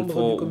commune membre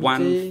for du one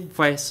comité?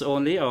 phase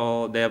only,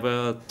 or there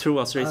were 2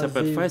 or 3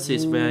 separate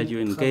phases where you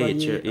Avez-vous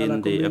engage travaillé à la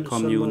in the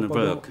commune seulement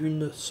pendant work?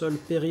 une seule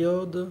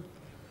période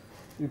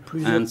ou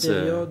plusieurs Answer.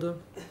 périodes?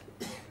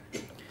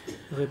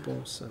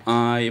 Réponse.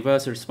 I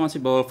was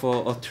responsible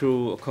for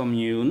 2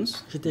 communes.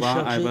 J'étais While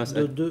I chargé was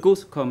de at 2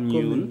 Kus commune,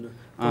 communes.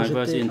 Quand I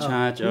was j'étais in à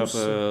charge of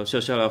Kus,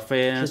 social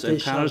affairs j'étais and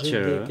chargé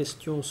culture. des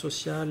questions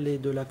sociales et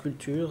de la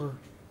culture.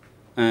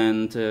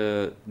 And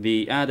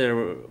the other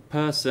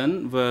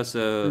person was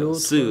L'autre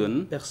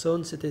Soon.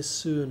 personne, c'était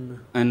Sun.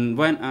 And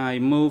when I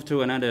moved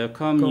to another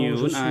commune,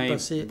 Quand je suis I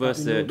passé à was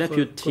une the autre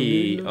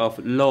deputy commune, of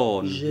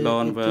Lon. J'ai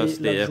Lon was été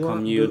the l'adjoint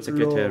commune de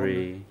secretary.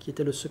 Lorne, qui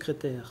était le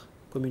secrétaire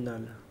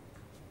communal.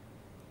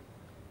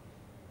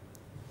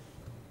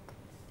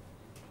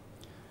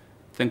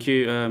 Thank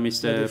you, La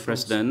Mr. Défense.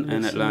 President,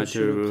 and I'd Merci, like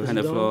Monsieur le to hand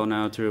the Président. floor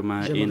now to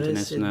my J'aimerais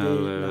international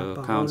céder la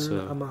parole council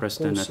à ma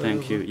president. consoeur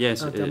Thank you.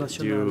 Yes,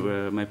 internationale.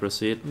 you may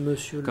proceed.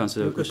 Monsieur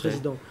Councillor le Goutet.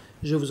 Président,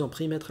 je vous en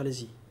prie, maître,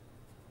 allez-y.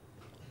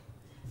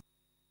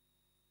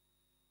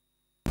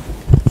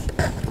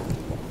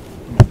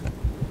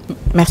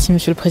 Merci,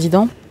 Monsieur le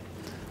Président.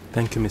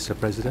 Thank you, Mr.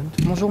 President.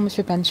 Bonjour,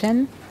 Monsieur Phann.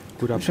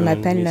 Good Je afternoon,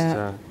 m'appelle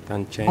Mr.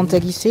 Phann. Anta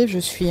Guissé, je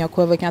suis un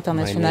co-avocat My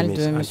international name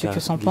de is Monsieur Anta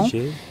Chhenn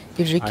Guissé.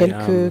 et j'ai I am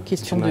quelques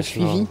questions de international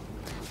suivi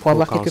pour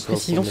avoir quelques co-counsel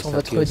précisions for sur Mr.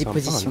 votre Chhenn.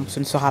 déposition. Ce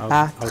ne sera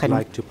pas I très would long.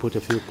 like to put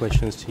a few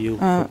questions to you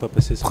for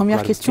purposes of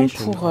Première question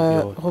clarification pour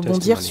of your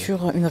rebondir testimony.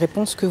 sur une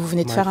réponse que vous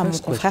venez de My faire à mon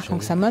first confrère question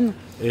Kangsamon.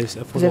 is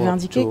a Vous avez follow-up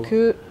indiqué to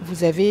que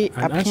vous avez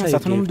an appris un answer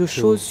certain you nombre de gave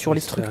to choses sur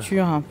les Mr.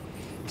 structures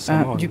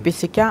Samon. du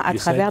PCK à You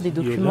travers said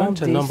des you documents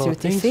learned a des number of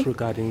things CETC.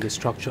 regarding the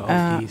structure of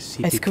the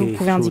Est-ce que vous CPK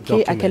pouvez through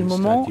indiquer à quel documents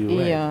moment that you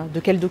et read? de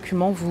quels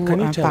documents vous Can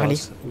you tell parlez?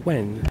 us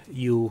when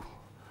you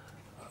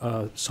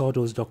saw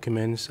those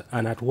documents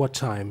and at what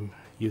time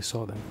you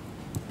saw them?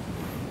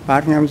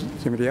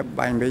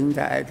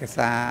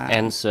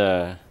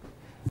 Answer.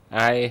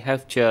 I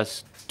have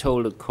just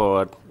told the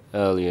court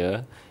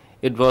earlier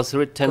It was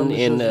written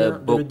in a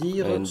book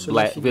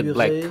with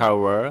black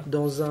cover.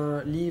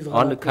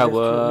 On the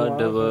cover,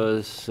 there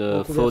was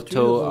a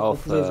photo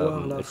of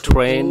a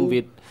train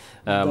with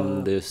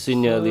the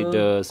senior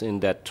leaders in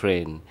that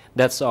train.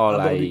 That's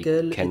all I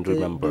can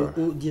remember.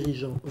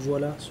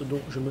 Voilà ce dont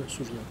je me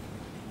souviens.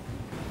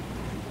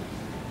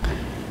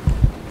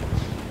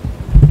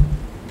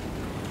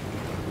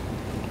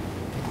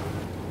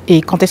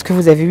 Et quand est-ce que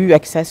vous avez eu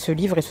accès à ce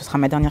livre? Et ce sera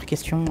ma dernière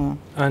question.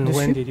 And dessus.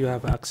 when did you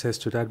have access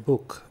to that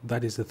book?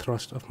 That is the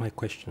thrust of my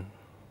question.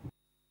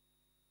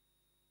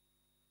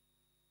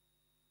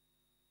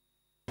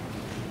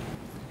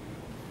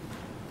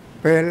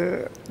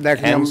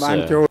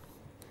 Answer.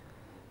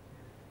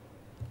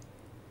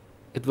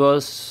 It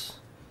was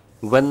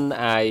when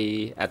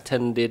I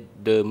attended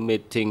the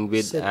meeting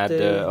with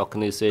other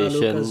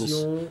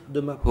organizations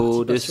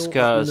who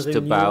discussed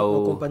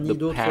about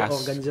the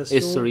past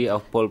history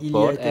of Pol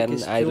Pot,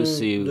 and I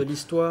received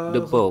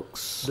the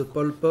books.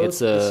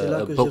 It's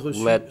a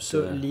booklet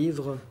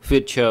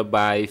featured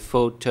by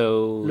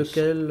photos,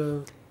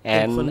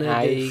 and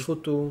I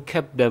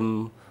kept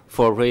them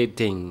for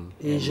reading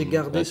and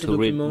to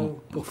read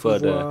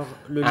further.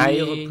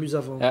 I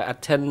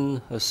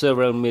attend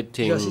several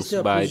meetings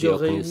by the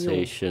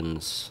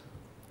organizations,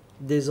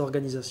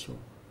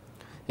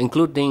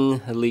 including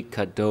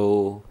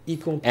Likado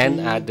and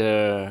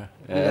other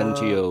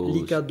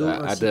NGOs,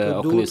 other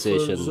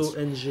organizations.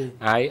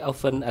 I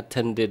often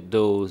attended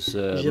those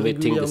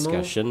meeting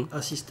discussions.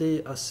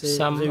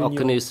 Some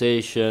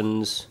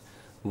organizations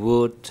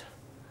would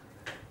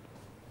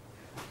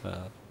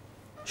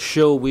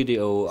show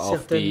video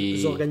of the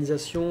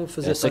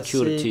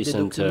security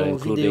center,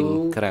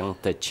 including Krang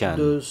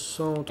Tachan,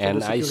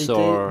 and I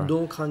saw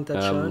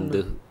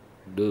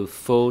the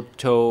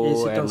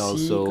photo and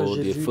also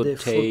the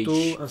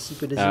footage.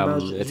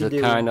 It's a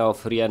kind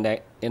of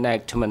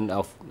reenactment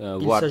of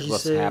what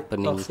was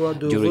happening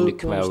during the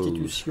Khmer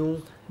Rouge.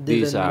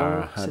 These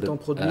are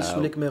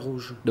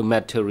the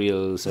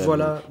materials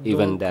and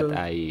even that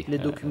I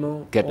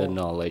get the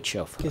knowledge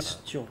of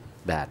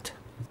that.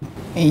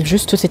 Et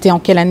juste, c'était en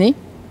quelle année?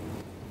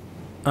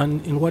 And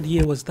in what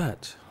year was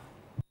that?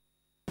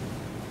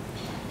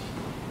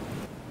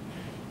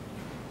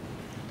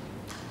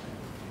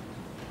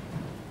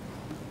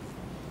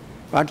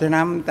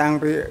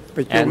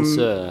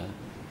 Answer.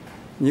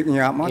 It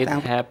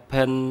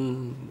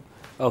happened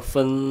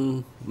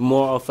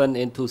more often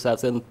in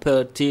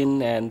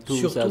 2013 and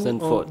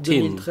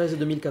 2014.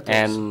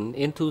 And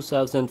in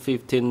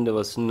 2015 there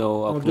was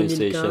no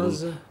organization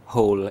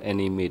hold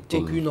any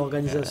meeting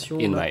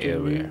in my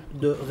area.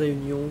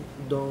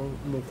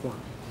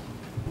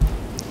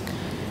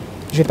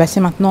 Je vais passer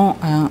maintenant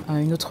à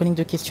une autre ligne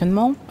de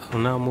questionnement.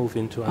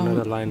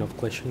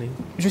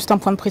 Juste un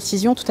point de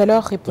précision, tout à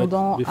l'heure,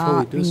 répondant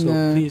à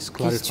une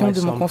question de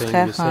mon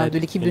confrère de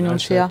l'équipe de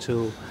Nyonchea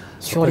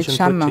sur les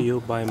Cham,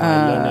 vous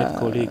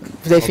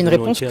avez fait une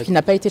réponse qui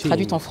n'a pas été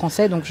traduite en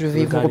français, donc je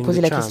vais vous reposer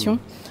la question.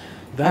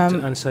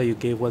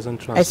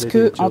 Est-ce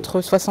que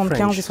entre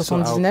 75 et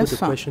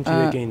 79,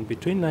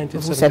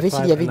 vous savez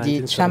s'il y avait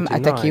des Cham à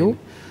Takeo?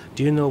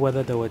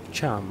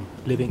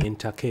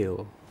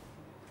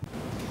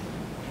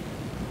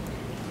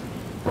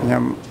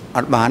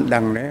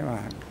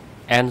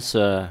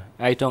 Answer.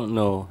 I don't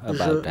know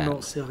about that. Je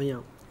n'en sais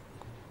rien.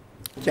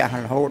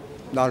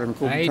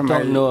 I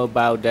don't know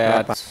about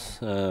that,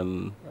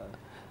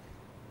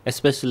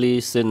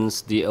 especially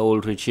since the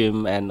old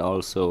regime and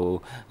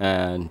also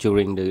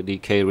during the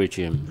decay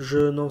regime.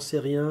 Je n'en sais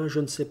rien,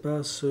 je ne sais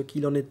pas ce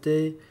qu'il en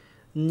était,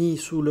 ni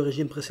sous le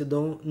régime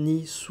précédent,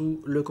 ni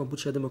sous le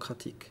Kampuchea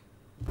démocratique.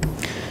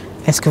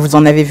 Est-ce que vous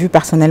en avez vu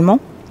personnellement?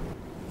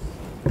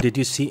 Did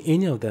you see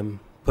any of them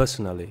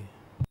personally?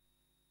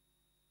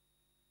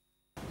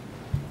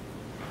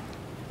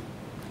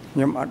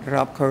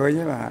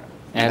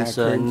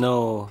 Answer.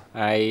 No,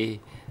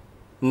 I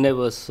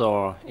never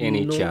saw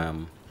any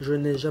Cham. Je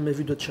n'ai jamais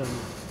vu de Cham.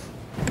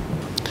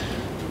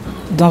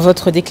 Dans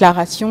votre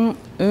déclaration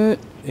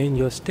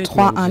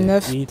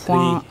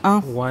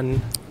E319.1.20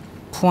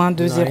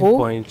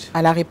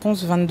 à la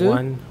réponse 22,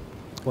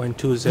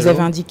 vous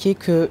avez indiqué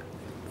qu'il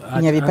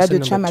n'y avait pas de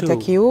Cham à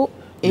Takeo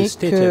et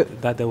que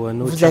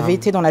vous avez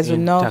été dans la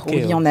zone nord où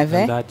il y en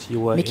avait,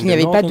 mais qu'il n'y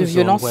avait pas de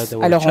violence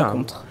à leur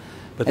encontre.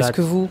 Est-ce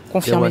que vous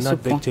confirmez ce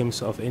point?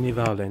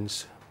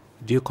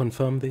 Do you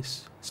confirm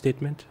this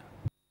statement?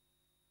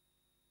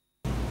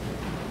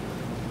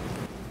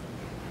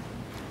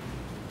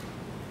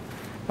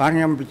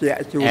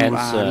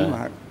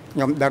 Answer.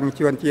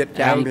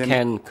 I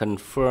can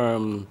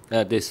confirm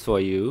this for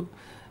you.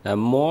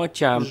 More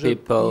Cham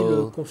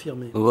people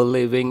were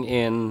living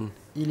in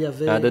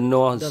the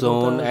north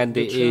zone and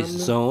the east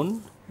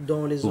zone.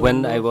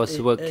 When I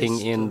was working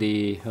in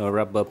the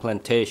rubber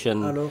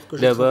plantation,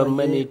 there were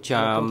many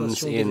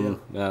Chams in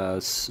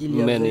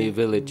many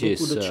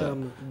villages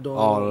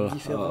all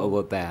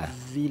over there,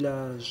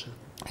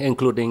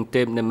 including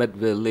Temnemet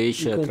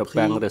village,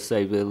 Krapang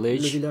Resai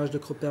village,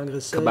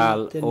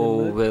 Kabal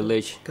O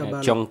village,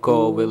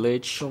 Chongko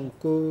village,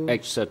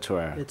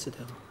 etc.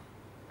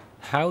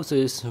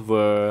 houses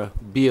were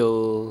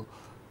built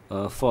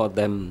for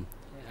them.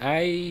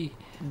 I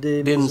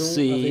didn't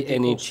see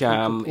any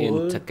charm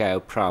in Takeo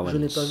province. Je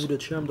n'ai pas vu de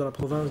charme dans la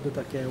province de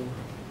Takeo.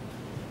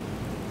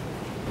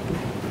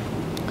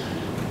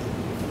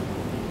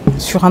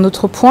 Sur un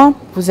autre point,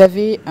 vous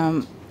avez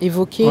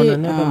évoqué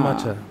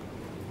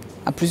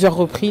à plusieurs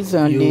reprises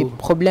les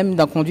problèmes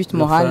d'inconduite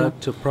morale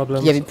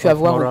qu'il y avait pu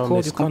avoir au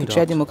cours du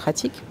Kampuchea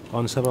démocratique.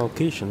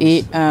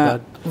 Et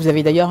vous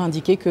avez d'ailleurs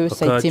indiqué que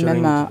ça a été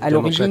même à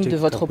l'origine de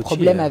votre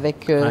problème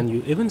avec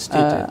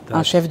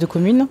un chef de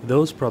commune.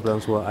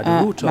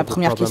 Ma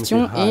première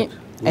question est,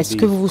 est-ce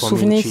que vous vous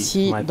souvenez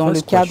si dans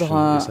le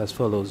cadre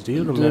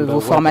de vos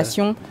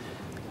formations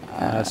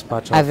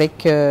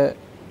avec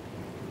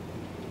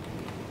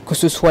que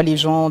ce soit les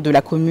gens de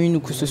la commune ou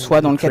que ce soit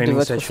dans le cadre de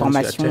votre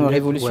formation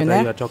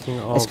révolutionnaire,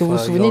 est-ce que vous vous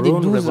souvenez des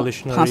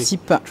 12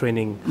 principes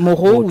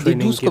moraux ou des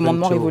 12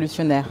 commandements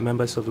révolutionnaires?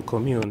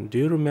 Do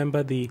you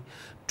remember the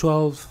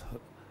 12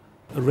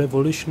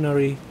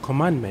 revolutionary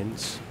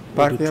commandments?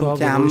 The 12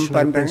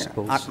 revolutionary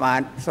principles?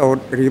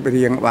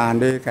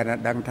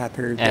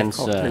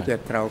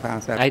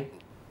 I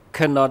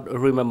cannot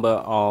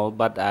remember all,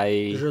 but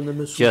I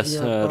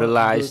just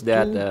realized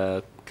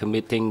that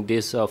committing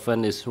this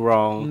offense is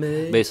wrong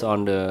based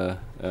on the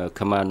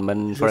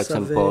commandment, for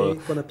example,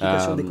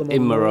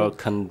 immoral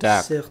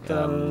conduct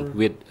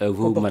with a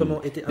woman.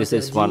 This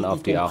is one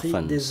of the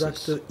offenses.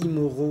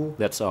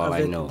 That's all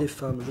I know.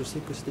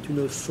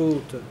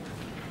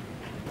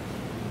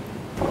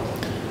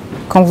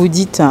 Quand vous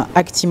dites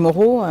actes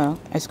immoraux,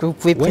 est-ce que vous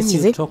pouvez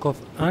préciser? When you talk of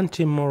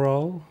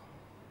anti-moral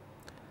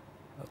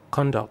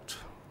conduct,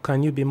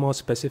 can you be more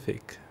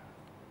specific?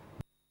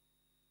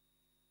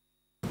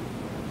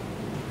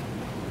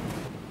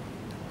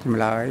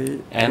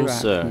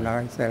 Answer.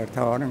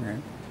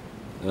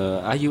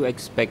 Are you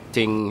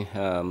expecting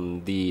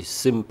the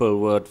simple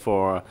word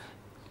for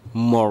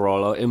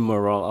moral or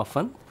immoral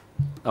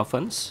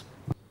offense?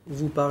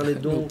 Vous parlez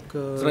donc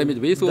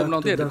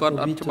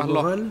d'acte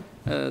moral?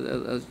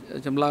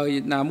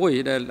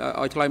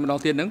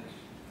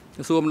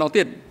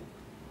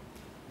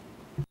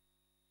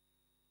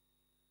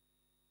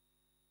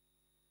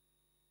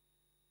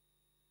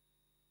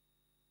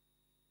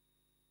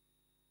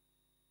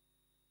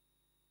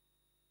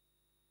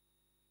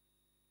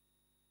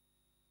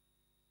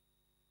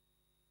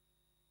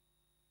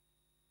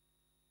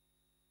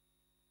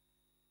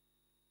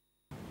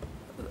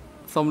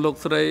 Some look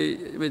through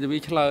with the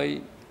beach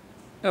like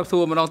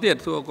so I'm not yet,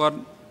 so I got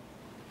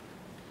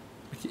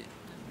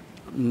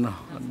no.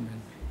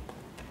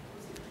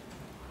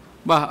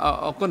 But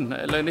I'll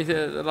learn this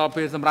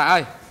pay some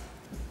right.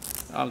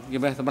 I'll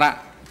give me some right.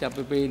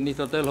 Chapter pay needs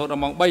to tell hold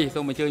among bay,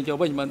 so my children job,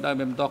 but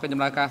I'm talking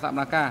like a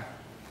Samnaka.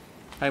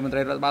 I'm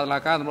trade about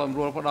Laka, and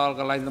roll for all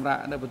the lines of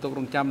rat, never took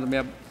from Cham the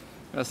map.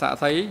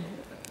 Satsai,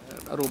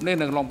 a room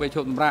name and long pay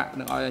children rat,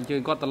 and I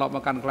got a lot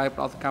of can climb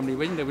out the Camry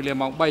wing, the William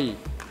Mount Bay.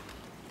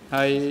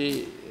 ហើយ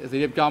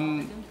រៀបចំ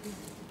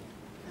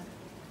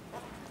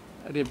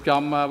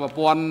ប្រ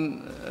ព័ន្ធ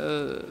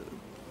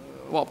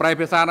បកប្រែ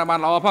ភាសាបាន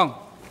ល្អផង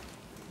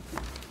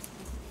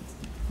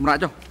សម្រាប់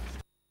ចុះ